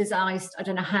 This is iced, I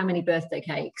don't know how many birthday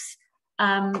cakes.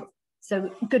 So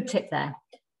good tip there.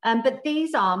 But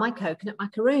these are my coconut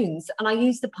macaroons, and I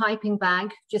use the piping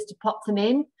bag just to pop them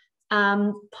in,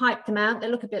 pipe them out. They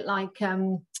look a bit like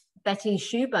Betty's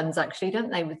shoe buns, actually,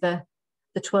 don't they, with the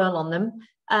twirl on them.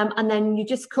 And then you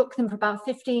just cook them for about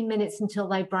 15 minutes until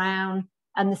they brown,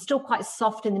 and they're still quite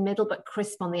soft in the middle, but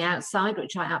crisp on the outside,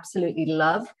 which I absolutely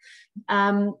love.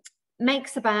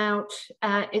 Makes about,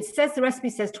 it says, the recipe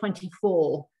says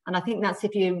 24, and I think that's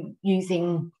if you're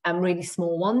using really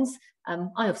small ones. I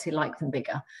obviously like them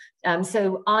bigger.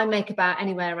 So I make about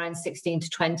anywhere around 16 to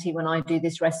 20 when I do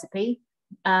this recipe.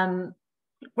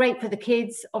 Great for the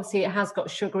kids. Obviously, it has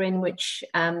got sugar in, which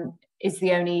is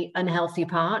the only unhealthy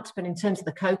part. But in terms of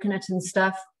the coconut and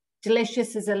stuff,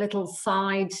 delicious as a little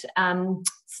side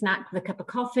snack with a cup of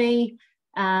coffee.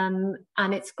 And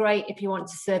it's great if you want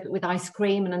to serve it with ice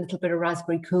cream and a little bit of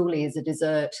raspberry coulis as a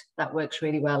dessert. That works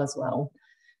really well as well.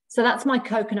 So that's my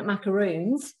coconut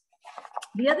macaroons.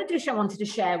 The other dish I wanted to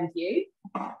share with you,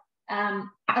 and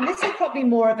this is probably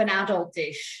more of an adult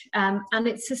dish, and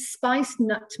it's a spiced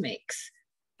nut mix.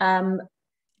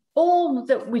 All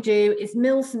that we do is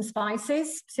mill some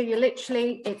spices. So you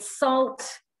literally, it's salt,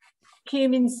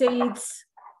 cumin seeds,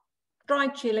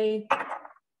 dried chili,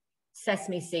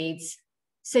 sesame seeds.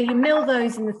 So you mill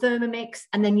those in the Thermomix,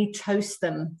 and then you toast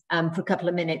them for a couple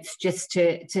of minutes just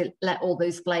to let all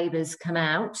those flavors come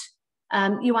out.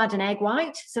 You add an egg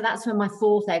white. So that's where my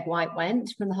 4th egg white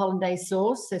went from the hollandaise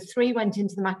sauce. So 3 went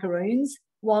into the macaroons,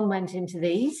 1 went into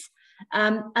these.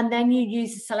 And then you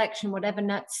use a selection, whatever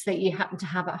nuts that you happen to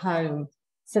have at home.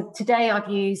 So today I've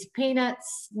used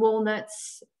peanuts,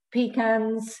 walnuts,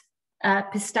 pecans,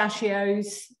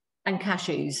 pistachios, and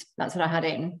cashews. That's what I had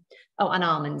in. Oh, and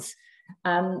almonds.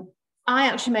 I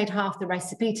actually made half the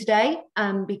recipe today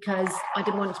because I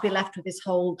didn't want to be left with this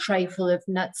whole tray full of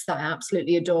nuts that I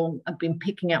absolutely adore. I've been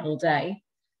picking out all day.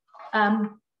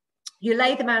 You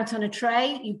lay them out on a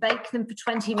tray, you bake them for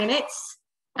 20 minutes.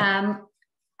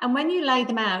 And when you lay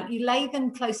them out, you lay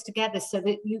them close together so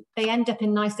that they end up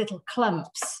in nice little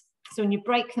clumps. So when you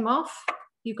break them off,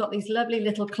 you've got these lovely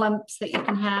little clumps that you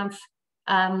can have,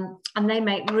 and they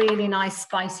make really nice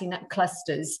spicy nut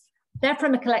clusters. They're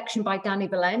from a collection by Danny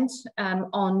Valent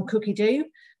on Cookie Doo.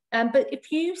 But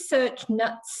if you search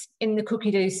nuts in the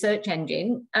Cookie Doo search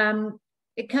engine,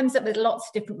 it comes up with lots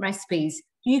of different recipes.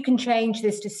 You can change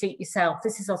this to suit yourself.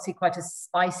 This is obviously quite a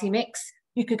spicy mix.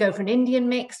 You could go for an Indian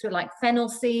mix with like fennel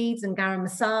seeds and garam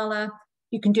masala.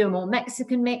 You can do a more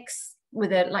Mexican mix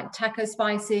with like taco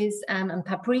spices and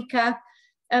paprika.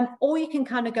 Or you can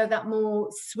kind of go that more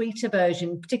sweeter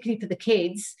version, particularly for the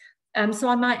kids. So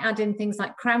I might add in things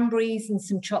like cranberries and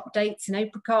some chopped dates and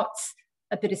apricots,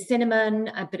 a bit of cinnamon,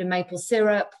 a bit of maple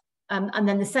syrup, and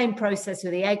then the same process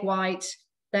with the egg white.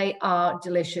 They are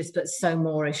delicious, but so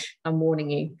Moorish, I'm warning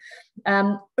you.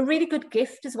 A really good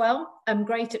gift as well.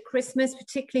 Great at Christmas,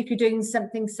 particularly if you're doing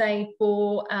something, say,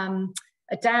 for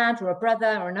a dad or a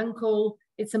brother or an uncle.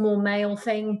 It's a more male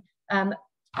thing.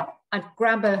 I'd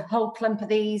grab a whole clump of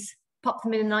these, pop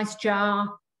them in a nice jar,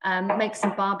 make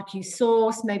some barbecue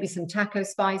sauce, maybe some taco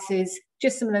spices,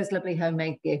 just some of those lovely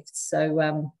homemade gifts.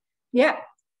 So yeah,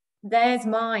 there's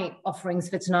my offerings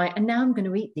for tonight. And now I'm going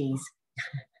to eat these.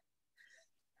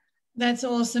 That's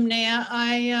awesome, Nia.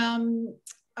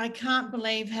 I can't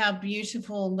believe how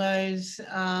beautiful those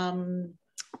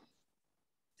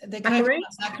the coconut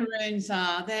macaroons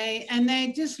are.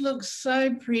 They just look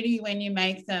so pretty when you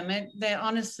make them. They're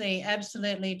honestly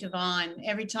absolutely divine.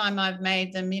 Every time I've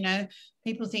made them, you know,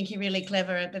 people think you're really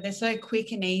clever, but they're so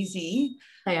quick and easy.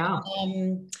 They are.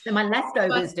 They're my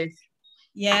leftovers, dude.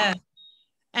 Yeah.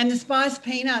 And the spiced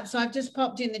peanuts, I've just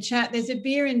popped in the chat. There's a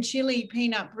beer and chili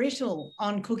peanut brittle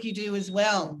on Cookie Doo as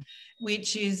well,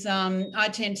 which is, I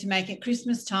tend to make at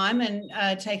Christmas time, and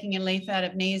taking a leaf out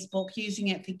of Nia's book, using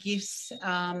it for gifts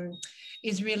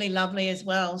is really lovely as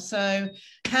well. So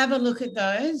have a look at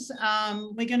those.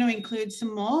 We're going to include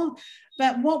some more.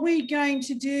 But what we're going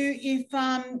to do, if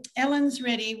Ellen's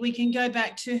ready, we can go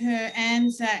back to her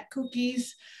Anzac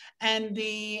cookies. And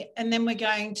then we're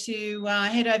going to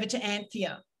head over to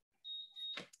Anthea.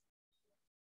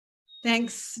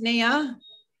 Thanks, Nia.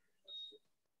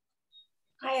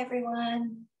 Hi,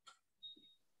 everyone.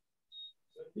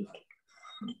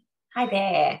 Hi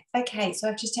there. Okay, so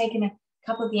I've just taken a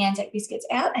couple of the Anzac biscuits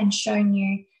out and shown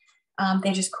you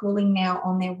they're just cooling now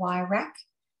on their wire rack.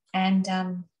 And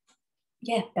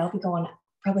yeah, they'll be gone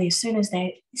probably as soon as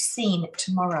they're seen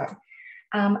tomorrow.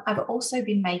 I've also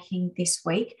been making this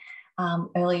week,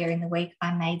 earlier in the week,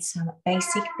 I made some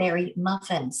basic berry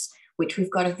muffins, which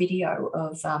we've got a video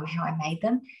of how I made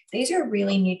them. These are a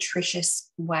really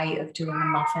nutritious way of doing a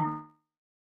muffin.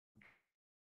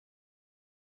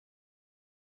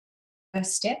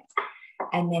 First step,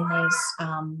 and then there's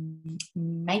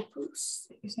maples.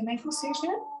 Is there maple syrup in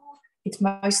it? It's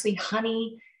mostly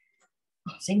honey.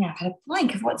 Oh, see, now I've had a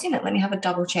blank of what's in it. Let me have a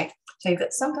double check. So you've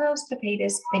got sunflowers,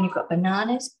 pepitas, then you've got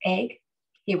bananas, egg.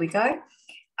 Here we go.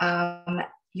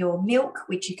 Your milk,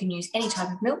 which you can use any type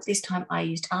of milk. This time I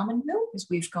used almond milk because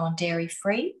we've gone dairy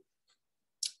free.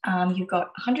 You've got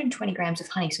 120 grams of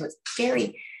honey, so it's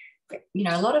very, you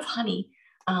know, a lot of honey.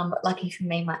 But lucky for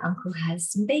me, my uncle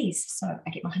has some bees, so I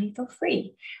get my honey for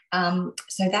free.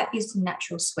 So that is the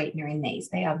natural sweetener in these.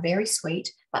 They are very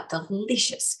sweet, but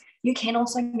delicious. You can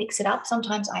also mix it up.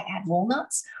 Sometimes I add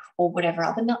walnuts or whatever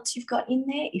other nuts you've got in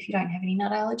there if you don't have any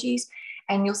nut allergies.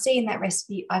 And you'll see in that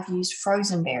recipe, I've used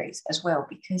frozen berries as well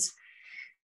because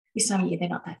this time of year, they're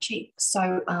not that cheap.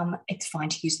 So it's fine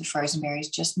to use the frozen berries.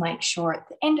 Just make sure at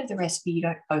the end of the recipe, you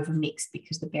don't overmix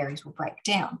because the berries will break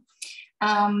down.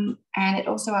 And it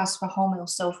also asks for wholemeal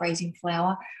self-raising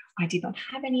flour. I did not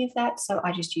have any of that, so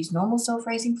I just used normal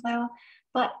self-raising flour.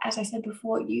 But as I said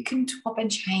before, you can swap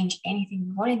and change anything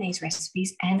you want in these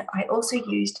recipes. And I also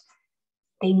used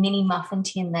the mini muffin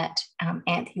tin that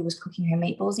Anthea was cooking her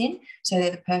meatballs in. So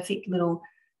they're the perfect little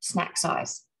snack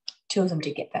size. 2 of them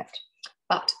did get burnt,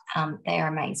 but they are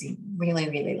amazing. Really,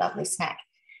 really lovely snack.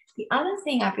 The other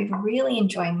thing I've been really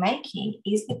enjoying making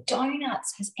is the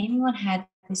donuts. Has anyone had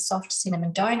the soft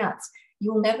cinnamon donuts?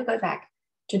 You will never go back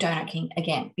to Donut King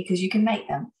again because you can make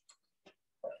them.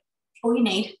 All you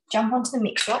need, jump onto the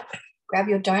mix shop, grab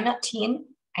your donut tin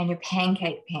and your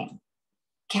pancake pen.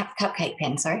 Cupcake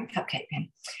pen.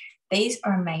 These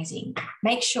are amazing.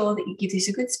 Make sure that you give this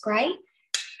a good spray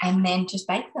and then just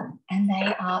bake them. And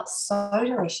they are so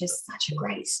delicious, such a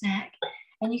great snack.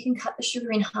 And you can cut the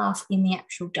sugar in half in the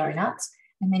actual donuts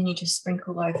and then you just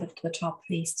sprinkle over the top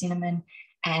the cinnamon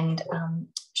and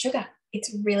sugar.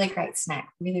 It's a really great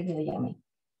snack, really, really yummy.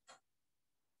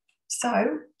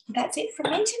 So that's it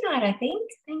from me tonight, I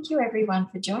think. Thank you everyone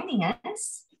for joining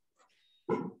us.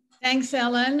 Thanks,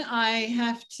 Ellen. I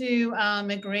have to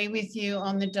agree with you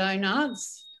on the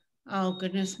donuts. Oh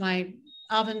goodness, my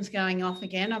oven's going off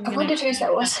again. I'm going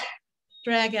to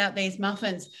drag out these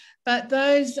muffins. But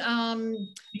those,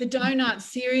 the donuts,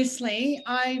 seriously,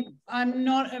 I'm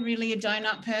not really a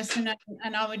donut person,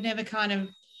 and I would never kind of,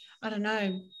 I don't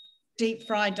know, deep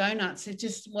fried donuts. It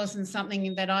just wasn't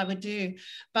something that I would do.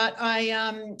 But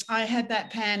I had that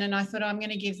pan and I thought I'm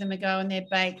going to give them a go, and they're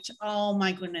baked. Oh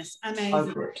my goodness, amazing.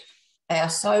 So good. They are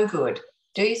so good.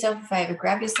 Do yourself a favor,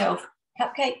 grab yourself a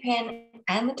cupcake pan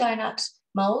and the donut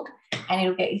mold, and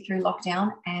it'll get you through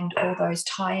lockdown and all those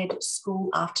tired school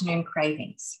afternoon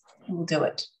cravings. It will do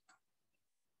it.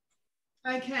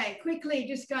 Okay, quickly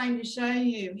just going to show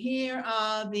you. Here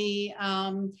are the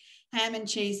ham and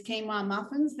cheese quinoa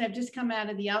muffins. They've just come out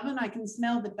of the oven. I can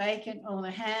smell the bacon or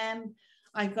the ham.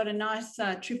 I've got a nice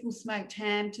triple smoked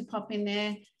ham to pop in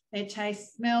there. Their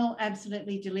taste, smell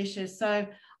absolutely delicious. So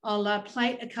I'll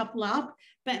plate a couple up.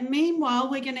 But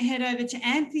meanwhile, we're going to head over to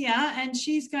Anthea, and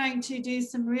she's going to do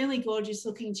some really gorgeous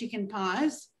looking chicken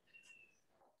pies.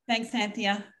 Thanks,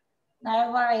 Anthea.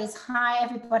 No worries. Hi,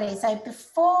 everybody. So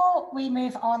before we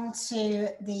move on to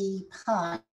the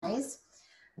pies,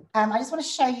 I just want to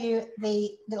show you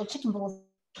the little chicken balls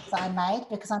that I made,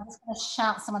 because I'm just going to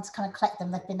shout someone to come and collect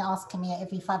them. They've been asking me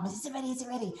every 5 minutes, is it ready, is it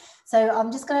ready? So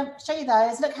I'm just going to show you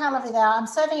those. Look how lovely they are. I'm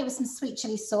serving it with some sweet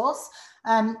chili sauce.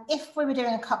 If we were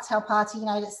doing a cocktail party, you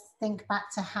know, let's think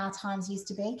back to how times used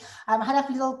to be. I had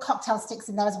a little cocktail sticks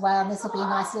in there as well, and this will be a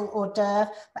nice little hors d'oeuvre.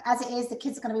 But as it is, the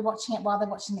kids are going to be watching it while they're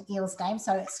watching the Eels game.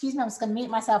 So excuse me, I'm just going to mute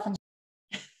myself. And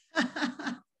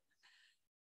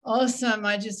Awesome.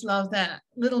 I just love that.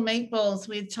 Little meatballs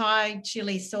with Thai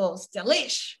chili sauce.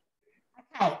 Delish.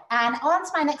 Okay, and on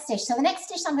to my next dish. So the next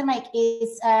dish I'm going to make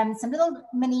is some little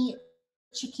mini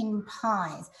chicken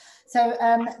pies. So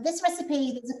this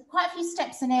recipe, there's quite a few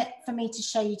steps in it for me to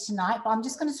show you tonight, but I'm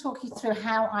just going to talk you through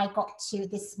how I got to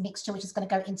this mixture, which is going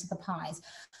to go into the pies.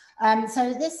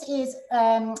 So this is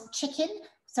chicken.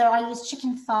 So I use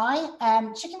chicken thigh.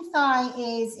 Chicken thigh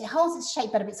it holds its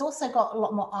shape better, but it's also got a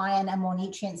lot more iron and more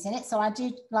nutrients in it. So I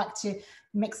do like to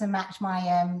mix and match my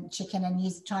chicken and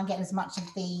try and get as much of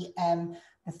the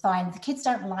thigh. And the kids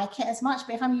don't like it as much,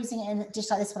 but if I'm using it in a dish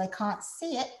like this where they can't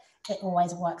see it, it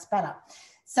always works better.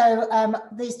 So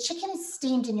this chicken is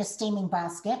steamed in your steaming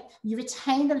basket. You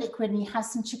retain the liquid and you have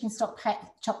some chicken stock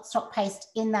paste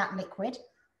in that liquid.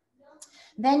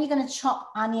 Then you're going to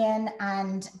chop onion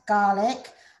and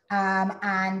garlic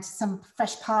and some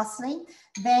fresh parsley.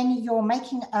 Then you're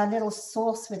making a little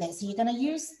sauce with it. So you're going to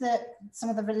use some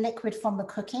of the liquid from the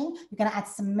cooking. You're going to add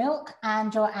some milk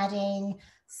and you're adding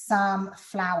some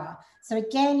flour. So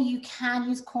again, you can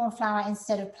use corn flour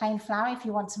instead of plain flour if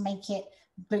you want to make it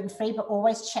gluten-free, but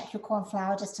always check your corn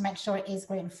flour just to make sure it is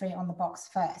gluten-free on the box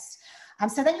first.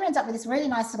 So then you end up with this really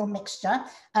nice little mixture.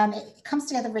 It comes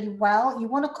together really well. You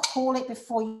want to cool it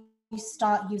before you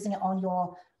start using it on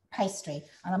your pastry.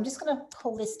 And I'm just going to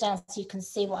pull this down so you can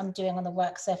see what I'm doing on the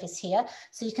work surface here.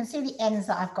 So you can see the ends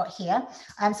that I've got here.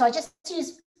 So I just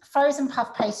use frozen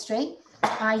puff pastry.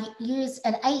 I use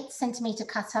an 8cm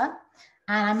cutter.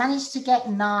 And I managed to get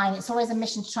 9. It's always a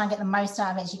mission to try and get the most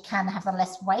out of it as you can to have the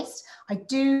less waste. I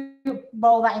do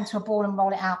roll that into a ball and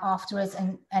roll it out afterwards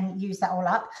and use that all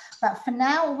up. But for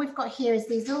now, all we've got here is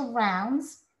these little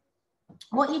rounds.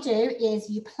 What you do is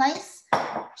you place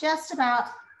just about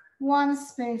 1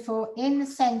 spoonful in the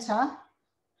center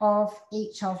of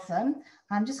each of them.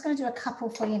 I'm just going to do a couple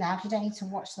for you now because you don't need to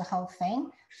watch the whole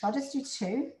thing. So I'll just do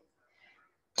 2.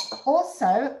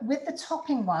 Also, with the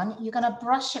topping one, you're going to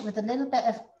brush it with a little bit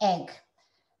of egg.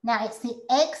 Now, it's the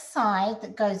egg side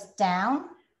that goes down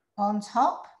on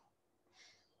top.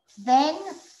 Then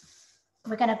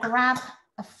we're going to grab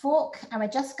a fork and we're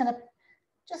just going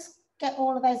to get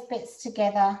all of those bits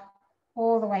together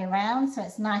all the way around so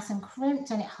it's nice and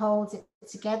crimped and it holds it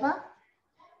together.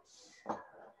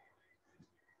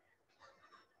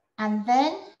 And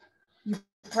then you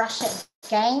brush it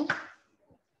again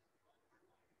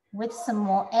with some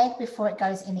more egg before it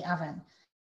goes in the oven.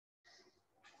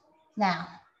 Now,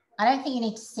 I don't think you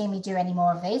need to see me do any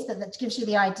more of these, but that gives you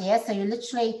the idea. So you're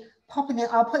literally popping it,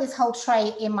 I'll put this whole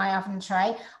tray in my oven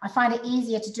tray. I find it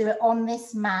easier to do it on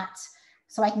this mat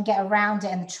so I can get around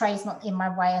it and the tray's not in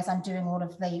my way as I'm doing all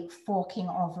of the forking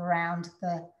of around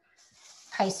the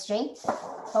pastry.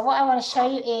 But what I want to show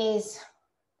you is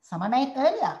some I made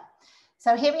earlier.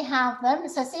 So here we have them.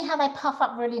 So see how they puff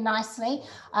up really nicely.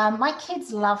 My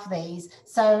kids love these.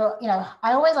 So, you know,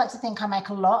 I always like to think I make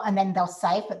a lot and then they'll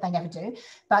save, but they never do.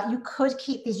 But you could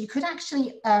keep these. You could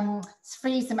actually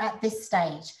freeze them at this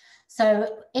stage.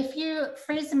 So if you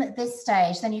freeze them at this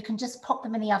stage, then you can just pop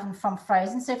them in the oven from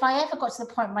frozen. So if I ever got to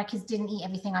the point where my kids didn't eat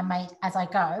everything I made as I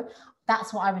go,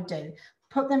 that's what I would do.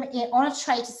 Put them on a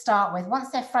tray to start with.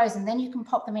 Once they're frozen, then you can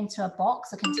pop them into a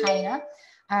box, a container.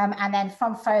 And then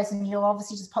from frozen, you'll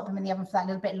obviously just pop them in the oven for that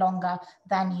little bit longer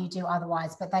than you do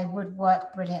otherwise, but they would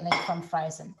work brilliantly from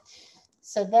frozen.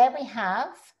 So there we have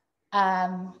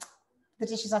the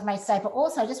dishes I've made today, but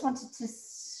also I just wanted to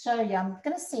show you, I'm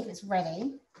going to see if it's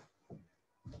ready.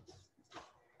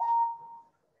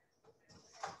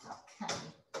 Okay.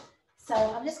 So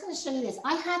I'm just going to show you this.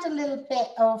 I had a little bit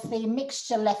of the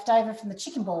mixture left over from the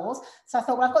chicken balls. So I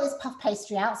thought, well, I've got this puff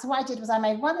pastry out. So what I did was I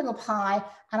made one little pie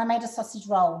and I made a sausage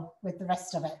roll with the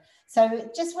rest of it. So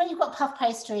just when you've got puff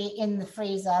pastry in the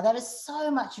freezer, there is so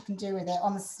much you can do with it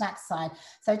on the snack side.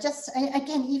 So just,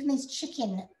 again, even these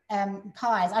chicken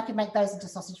pies, I could make those into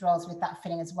sausage rolls with that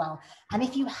filling as well. And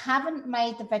if you haven't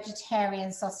made the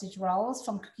vegetarian sausage rolls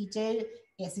from Cookie Dough,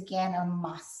 it's again a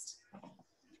must.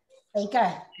 There you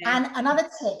go. And another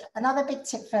tip, another big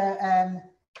tip for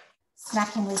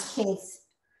snacking with kids,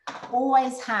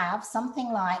 always have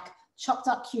something like chopped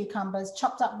up cucumbers,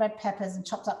 chopped up red peppers and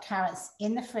chopped up carrots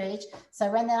in the fridge.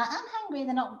 So when they're like, I'm hungry,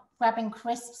 they're not grabbing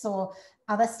crisps or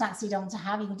other snacks you don't want to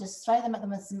have, you can just throw them at them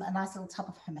with a nice little tub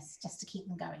of hummus just to keep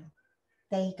them going.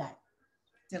 There you go.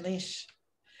 Delish.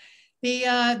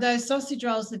 Those sausage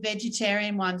rolls, the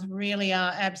vegetarian ones, really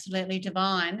are absolutely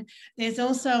divine. There's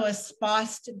also a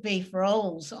spiced beef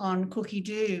rolls on Cookie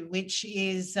Dough, which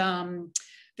is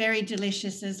very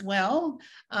delicious as well.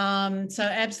 So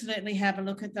absolutely have a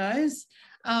look at those.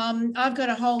 I've got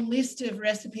a whole list of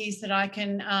recipes that I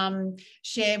can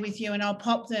share with you, and I'll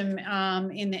pop them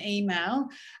in the email.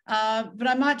 But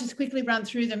I might just quickly run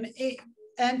through them.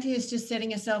 Anthea's just setting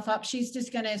herself up. She's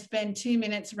just going to spend 2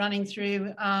 minutes running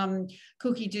through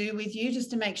Cookie Dough with you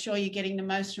just to make sure you're getting the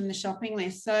most from the shopping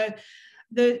list. So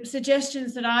the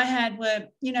suggestions that I had were,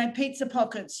 you know, pizza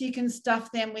pockets. You can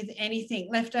stuff them with anything,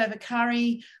 leftover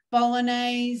curry,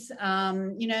 bolognese,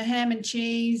 you know, ham and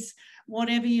cheese,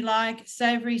 whatever you like.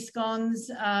 Savoury scones,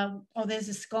 or there's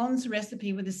a scones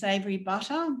recipe with a savoury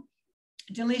butter.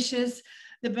 Delicious.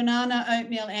 The banana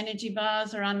oatmeal energy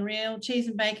bars are unreal. Cheese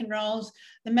and bacon rolls.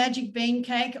 The magic bean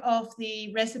cake off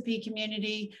the recipe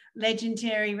community,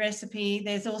 legendary recipe.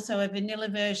 There's also a vanilla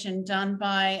version done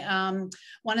by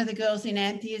one of the girls in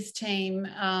Anthea's team.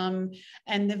 And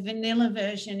the vanilla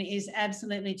version is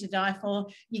absolutely to die for.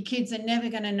 Your kids are never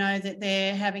going to know that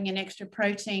they're having an extra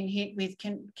protein hit with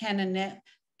cannellini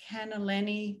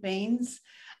beans.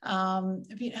 A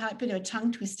bit of a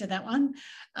tongue twister, that one,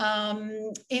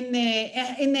 in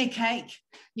their cake,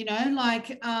 you know,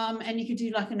 like, and you could do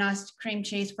like a nice cream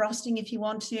cheese frosting if you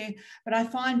want to, but I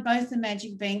find both the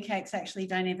magic bean cakes actually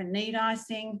don't even need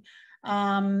icing.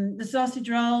 The sausage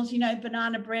rolls, you know,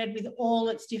 banana bread with all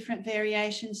its different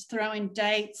variations, throw in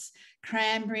dates,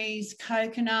 cranberries,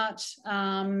 coconut,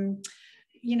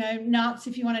 you know, nuts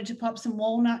if you wanted to pop some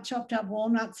chopped up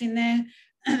walnuts in there.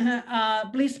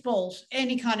 Bliss balls,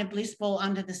 any kind of bliss ball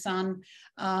under the sun.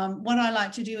 What I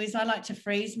like to do is I like to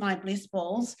freeze my bliss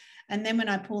balls, and then when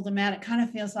I pull them out, it kind of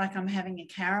feels like I'm having a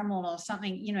caramel or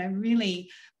something, you know,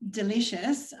 really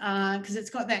delicious, because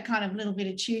it's got that kind of little bit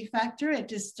of chew factor. It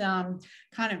just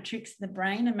kind of tricks the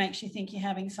brain and makes you think you're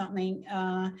having something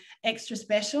extra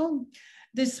special.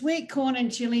 The sweet corn and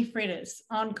chili fritters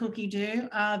on Cookie Dough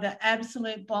are the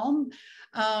absolute bomb.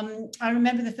 I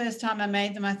remember the first time I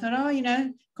made them, I thought, oh, you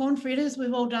know, corn fritters,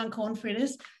 we've all done corn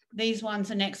fritters. These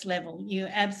ones are next level. You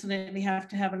absolutely have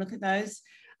to have a look at those.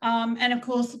 And of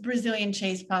course, Brazilian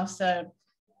cheese puffs are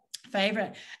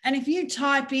favorite. And if you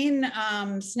type in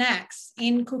snacks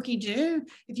in Cookie Dough,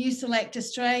 if you select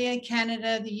Australia,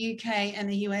 Canada, the UK and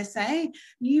the USA,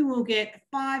 you will get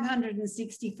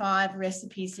 565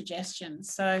 recipe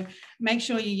suggestions. So make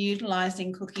sure you're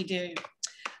utilising Cookie Dough.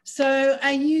 So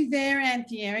are you there,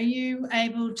 Anthea? Are you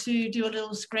able to do a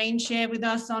little screen share with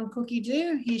us on Cookie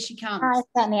Dough? Here she comes. I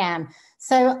certainly am.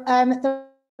 So the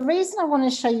reason I want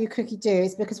to show you Cookie Dough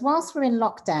is because whilst we're in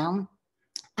lockdown,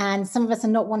 and some of us are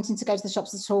not wanting to go to the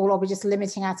shops at all, or we're just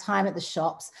limiting our time at the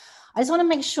shops, I just want to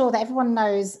make sure that everyone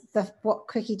knows what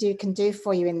Cookie Dough can do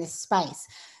for you in this space.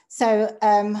 So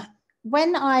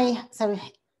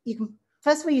you can,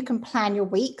 first of all, you can plan your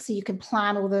week. So you can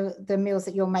plan all the meals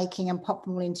that you're making and pop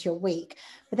them all into your week.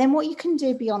 But then what you can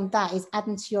do beyond that is add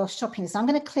them to your shopping list. So I'm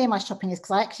going to clear my shopping list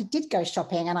because I actually did go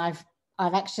shopping, and I've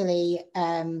actually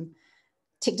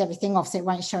ticked everything off so it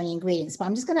won't show any ingredients, but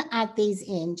I'm just going to add these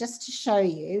in just to show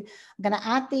you. I'm going to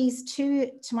add these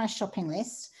to my shopping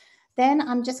list. Then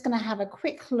I'm just going to have a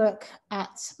quick look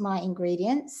at my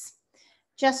ingredients,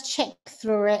 just check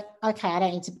through it. Okay, I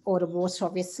don't need to order water,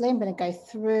 obviously. I'm going to go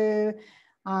through.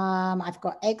 I've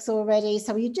got eggs already.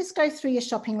 So you just go through your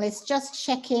shopping list, just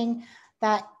checking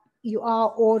that you are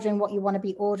ordering what you want to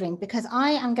be ordering, because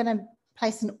I am going to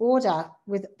place an order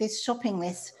with this shopping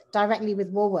list directly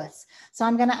with Woolworths. So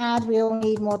I'm going to add, we all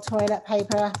need more toilet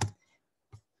paper.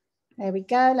 There we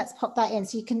go. Let's pop that in.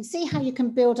 So you can see how you can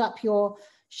build up your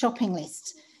shopping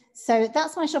list. So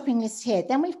that's my shopping list here.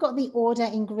 Then we've got the order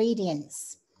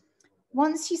ingredients.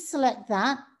 Once you select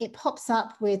that, it pops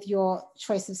up with your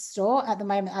choice of store. At the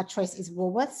moment, our choice is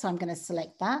Woolworths, so I'm going to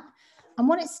select that. And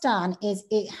what it's done is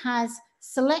it has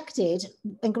selected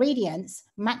ingredients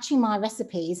matching my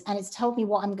recipes, and it's told me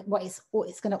what it's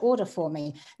going to order for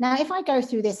me. Now, if I go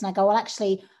through this and I go, well,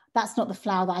 actually, that's not the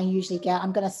flour that I usually get,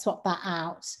 I'm going to swap that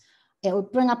out. It will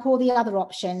bring up all the other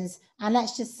options. And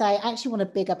let's just say, I actually want a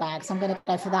bigger bag, so I'm going to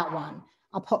go for that one.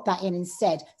 I'll pop that in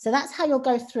instead. So that's how you'll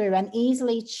go through and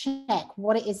easily check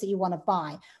what it is that you want to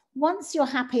buy. Once you're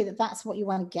happy that that's what you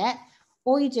want to get,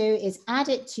 all you do is add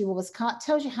it to your Woolworths cart,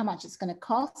 tells you how much it's going to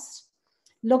cost.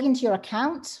 Log into your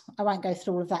account. I won't go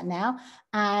through all of that now.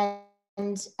 And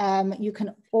you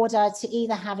can order to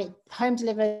either have it home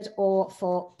delivered or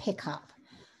for pickup.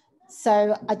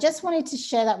 So I just wanted to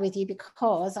share that with you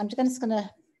because I'm just going to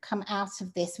come out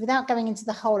of this without going into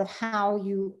the whole of how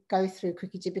you go through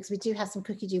Cookie Dough, because we do have some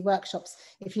Cookie Dough workshops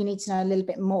if you need to know a little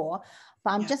bit more.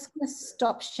 But I'm just going to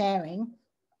stop sharing.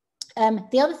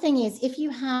 The other thing is, if you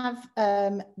have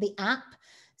the app,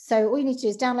 so all you need to do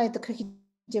is download the Cookie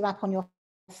Dough app on your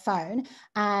phone,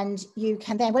 and you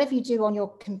can then, whatever you do on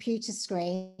your computer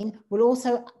screen will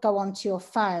also go onto your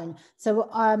phone. So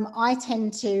I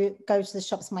tend to go to the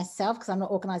shops myself because I'm not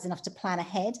organized enough to plan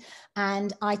ahead,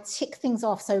 and I tick things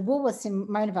off. So Woolworths in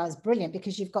Monavale is brilliant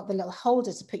because you've got the little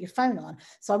holder to put your phone on.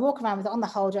 So I walk around with it on the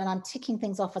holder and I'm ticking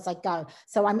things off as I go.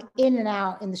 So I'm in and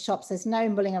out in the shops. There's no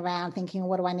mulling around thinking,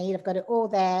 what do I need? I've got it all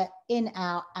there, in,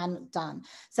 out, and done.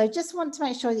 So just want to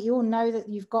make sure that you all know that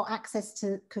you've got access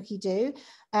to Cookie Dough.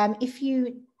 If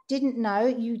you didn't know,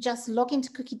 you just log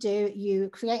into Cookie-Doo, you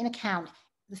create an account.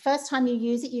 The first time you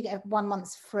use it, you get 1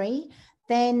 month free.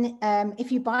 Then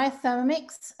if you buy a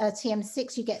Thermomix, a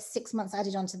TM6, you get 6 months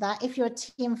added onto that. If you're a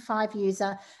TM5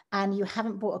 user and you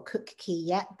haven't bought a cook key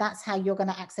yet, that's how you're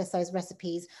going to access those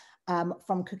recipes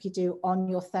from Cookie-Doo on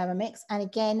your Thermomix. And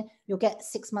again, you'll get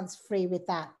 6 months free with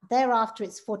that. Thereafter,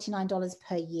 it's $49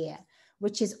 per year,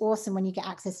 which is awesome when you get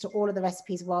access to all of the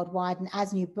recipes worldwide. And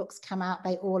as new books come out,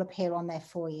 they all appear on there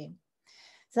for you.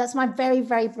 So that's my very,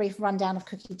 very brief rundown of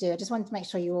Cookie-Doo. I just wanted to make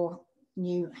sure you all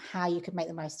knew how you could make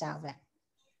the most out of it.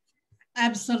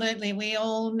 Absolutely. We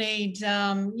all need,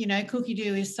 you know,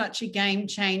 Cookie-Doo is such a game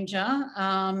changer.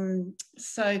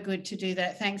 So good to do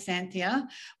that. Thanks, Anthea.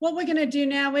 What we're going to do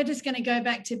now, we're just going to go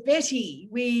back to Betty.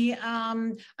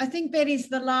 I think Betty's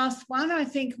the last one. I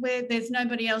think there's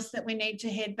nobody else that we need to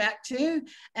head back to.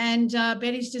 And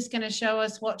Betty's just going to show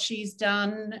us what she's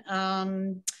done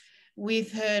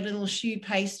with her little shoe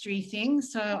pastry thing.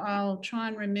 So I'll try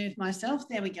and remove myself.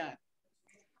 There we go.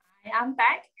 I'm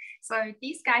back. So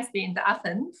these guys been in the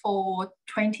oven for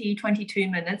 22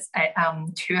 minutes at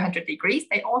 200 degrees.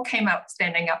 They all came out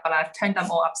standing up, but I've turned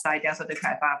them all upside down so they can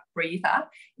have a breather.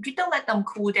 If you don't let them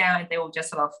cool down, they will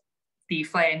just sort of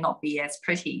deflate and not be as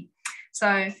pretty.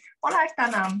 So what I've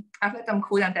done, I've let them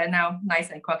cool down. They're now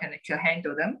nice and quick and actually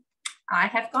handle them. I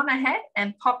have gone ahead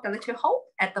and popped a little hole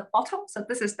at the bottom. So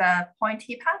this is the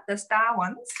pointy part, the star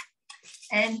ones.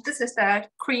 And this is the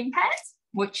cream pad,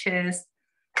 which is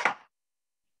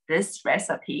this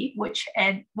recipe, which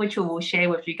we will share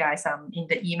with you guys in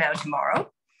the email tomorrow.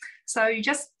 So you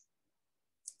just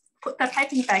put the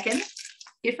piping bag in,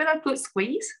 give it a good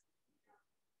squeeze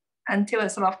until it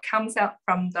sort of comes out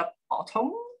from the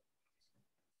bottom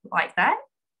like that.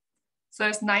 So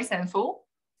it's nice and full.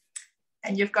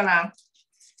 And you've got a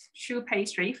choux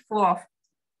pastry full of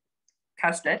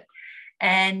custard.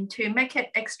 And to make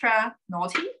it extra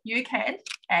naughty, you can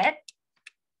add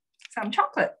some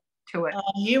chocolate to it.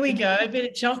 Oh, here we go, a bit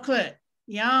of chocolate.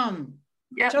 Yum.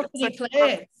 Yep. Chocolate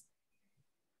eclairs.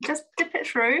 Just dip it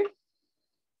through.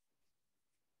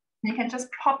 You can just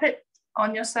pop it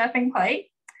on your serving plate.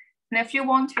 And if you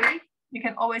want to, you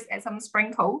can always add some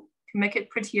sprinkle to make it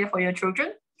prettier for your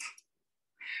children.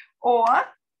 Or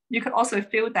you can also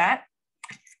fill that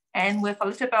and with a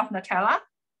little bit of Nutella,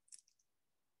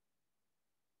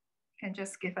 you can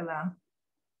just give it a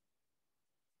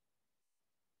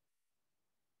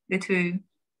little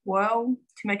whirl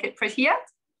to make it prettier.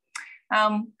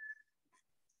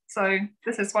 So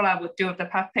this is what I would do with the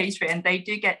puff pastry, and they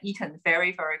do get eaten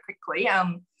very, very quickly.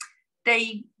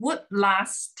 They would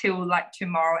last till like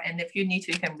tomorrow, and if you need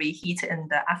to, you can reheat it in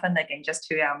the oven again just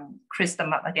to crisp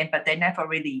them up again, but they never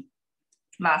really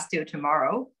last till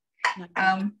tomorrow.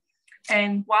 Okay.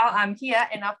 And while I'm here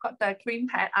and I've got the cream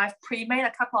pad, I've pre-made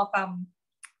a couple of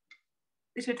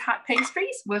little tart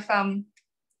pastries with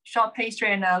short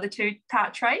pastry and a little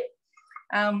tart tray.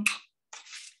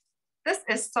 This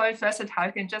is so versatile.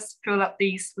 You can just fill up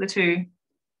these little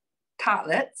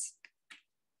tartlets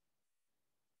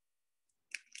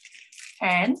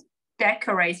and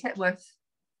decorate it with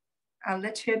a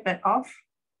little bit of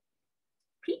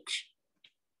peach.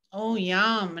 Oh,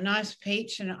 yum, a nice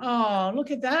peach. And oh, look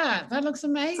at that. That looks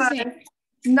amazing. So,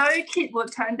 no kid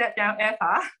would turn that down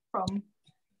ever from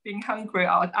being hungry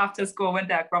or after school when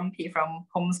they're grumpy from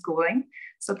homeschooling.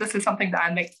 So this is something that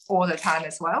I make all the time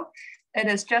as well. It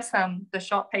is just the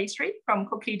short pastry from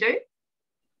Cookie-Doo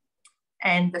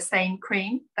and the same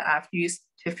cream that I've used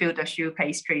to fill the choux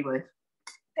pastry with.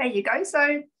 There you go.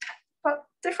 So, but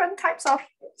different types of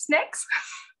snacks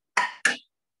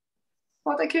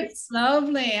for the kids.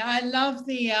 Lovely. I love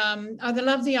the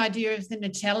idea of the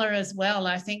Nutella as well.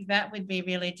 I think that would be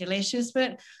really delicious.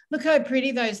 But look how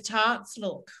pretty those tarts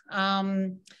look.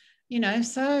 You know,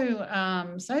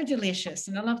 so delicious.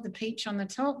 And I love the peach on the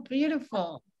top.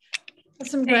 Beautiful. That's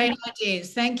some great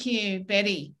ideas. Thank you,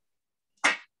 Betty.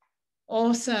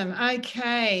 Awesome.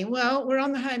 Okay. Well, we're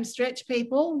on the home stretch,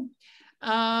 people.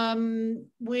 I'm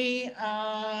going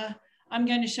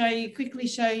to quickly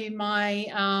show you my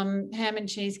ham and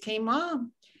cheese quinoa,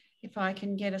 if I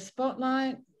can get a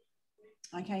spotlight.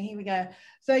 Okay, here we go.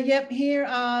 So, yep, here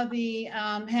are the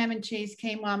ham and cheese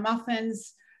quinoa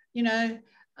muffins. You know,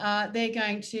 they're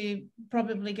going to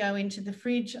probably go into the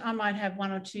fridge. I might have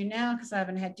one or two now because I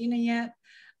haven't had dinner yet.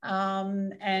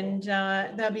 And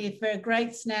they'll be for a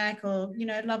great snack or, you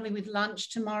know, lovely with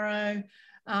lunch tomorrow.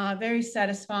 Very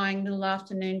satisfying little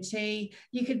afternoon tea.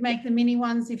 You could make the mini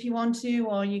ones if you want to,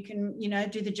 or you can, you know,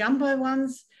 do the jumbo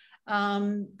ones.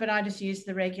 but I just used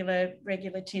the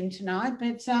regular tin tonight.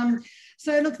 But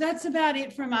so look, that's about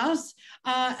it from us.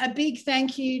 A big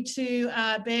thank you to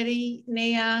Betty,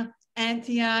 Nia,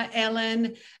 Anthea,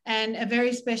 Ellen, and a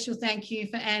very special thank you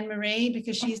for Anne-Marie,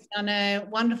 because she's done a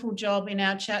wonderful job in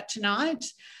our chat tonight.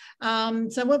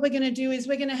 So what we're going to do is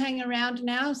we're going to hang around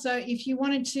now. So if you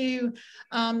wanted to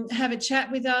have a chat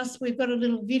with us, we've got a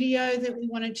little video that we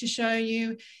wanted to show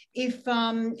you. If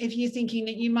you're thinking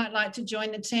that you might like to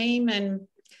join the team and,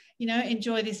 you know,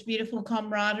 enjoy this beautiful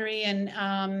camaraderie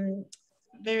and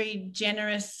very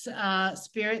generous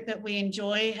spirit that we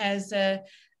enjoy as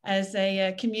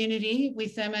a community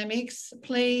with Thermomix,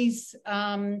 please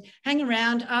hang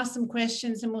around, ask some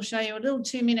questions, and we'll show you a little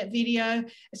 2-minute video.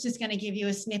 It's just going to give you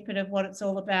a snippet of what it's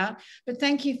all about. But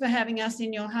thank you for having us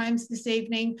in your homes this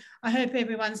evening. I hope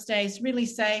everyone stays really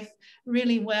safe,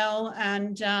 really well.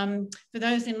 And for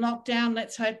those in lockdown,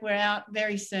 let's hope we're out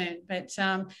very soon. But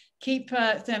keep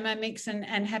Thermomix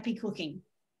and happy cooking.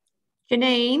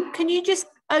 Janine, can you just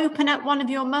open up one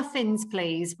of your muffins,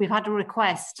 please? We've had a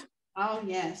request. Oh,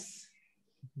 yes.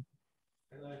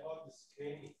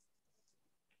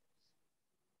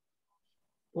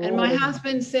 And my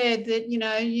husband said that, you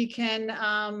know, you can,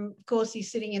 of course,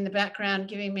 he's sitting in the background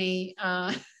giving me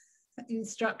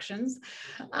instructions.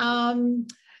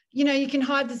 You know, you can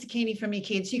hide the zucchini from your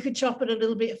kids. You could chop it a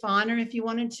little bit finer if you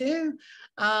wanted to.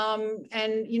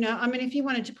 And, you know, I mean, if you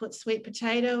wanted to put sweet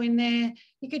potato in there,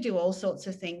 you could do all sorts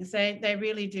of things. They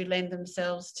really do lend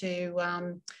themselves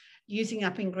to using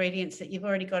up ingredients that you've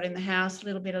already got in the house, a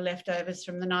little bit of leftovers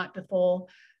from the night before.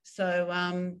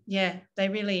 So yeah, they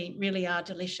really, really are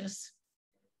delicious.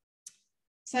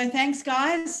 So thanks,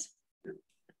 guys.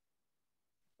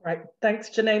 Right,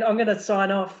 thanks, Janine. I'm going to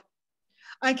sign off.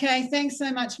 Okay, thanks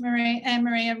so much,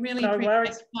 Anne-Marie. I really appreciate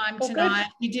your time tonight.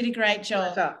 Good. You did a great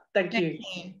job. Thank you.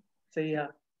 See ya.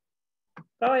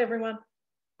 Bye, everyone.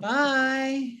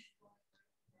 Bye.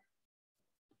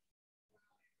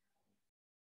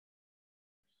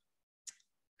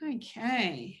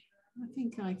 Okay, I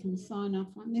think I can sign off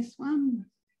on this one.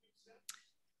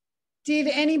 Did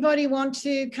anybody want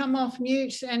to come off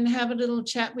mute and have a little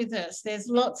chat with us? There's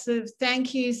lots of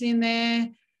thank yous in there.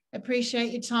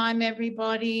 Appreciate your time,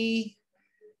 everybody.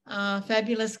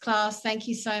 Fabulous class. Thank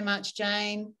you so much,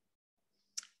 Jane.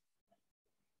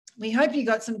 We hope you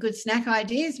got some good snack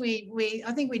ideas.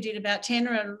 I think we did about 10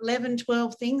 or 11,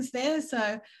 12 things there.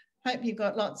 So hope you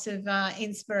got lots of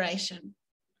inspiration.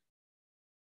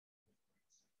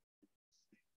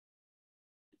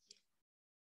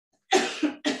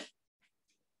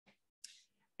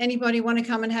 Anybody want to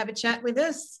come and have a chat with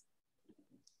us?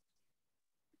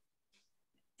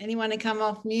 Anyone to come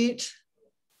off mute?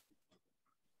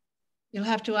 You'll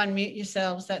have to unmute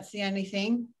yourselves. That's the only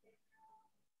thing.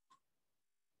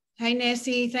 Hey,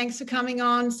 Nessie, thanks for coming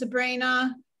on.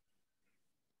 Sabrina,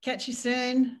 catch you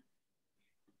soon.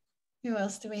 Who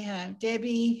else do we have?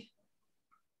 Debbie.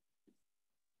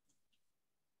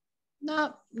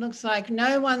 No, looks like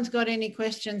no one's got any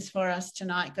questions for us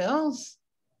tonight, girls.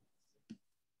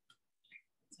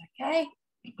 Okay.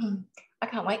 I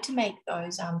can't wait to make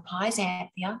those pies,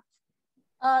 Anthea.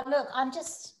 Look, I'm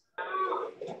just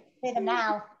do them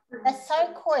now. They're so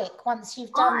quick once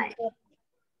you've done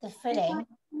the filling.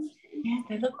 Yeah,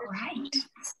 they look great.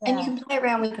 Yeah. And you can play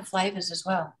around with the flavours as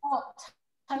well. Oh,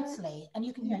 totally. And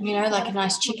you can, you know, like a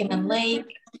nice chicken and leek,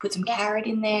 put some carrot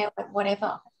in there,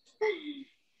 whatever.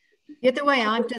 The other way I've done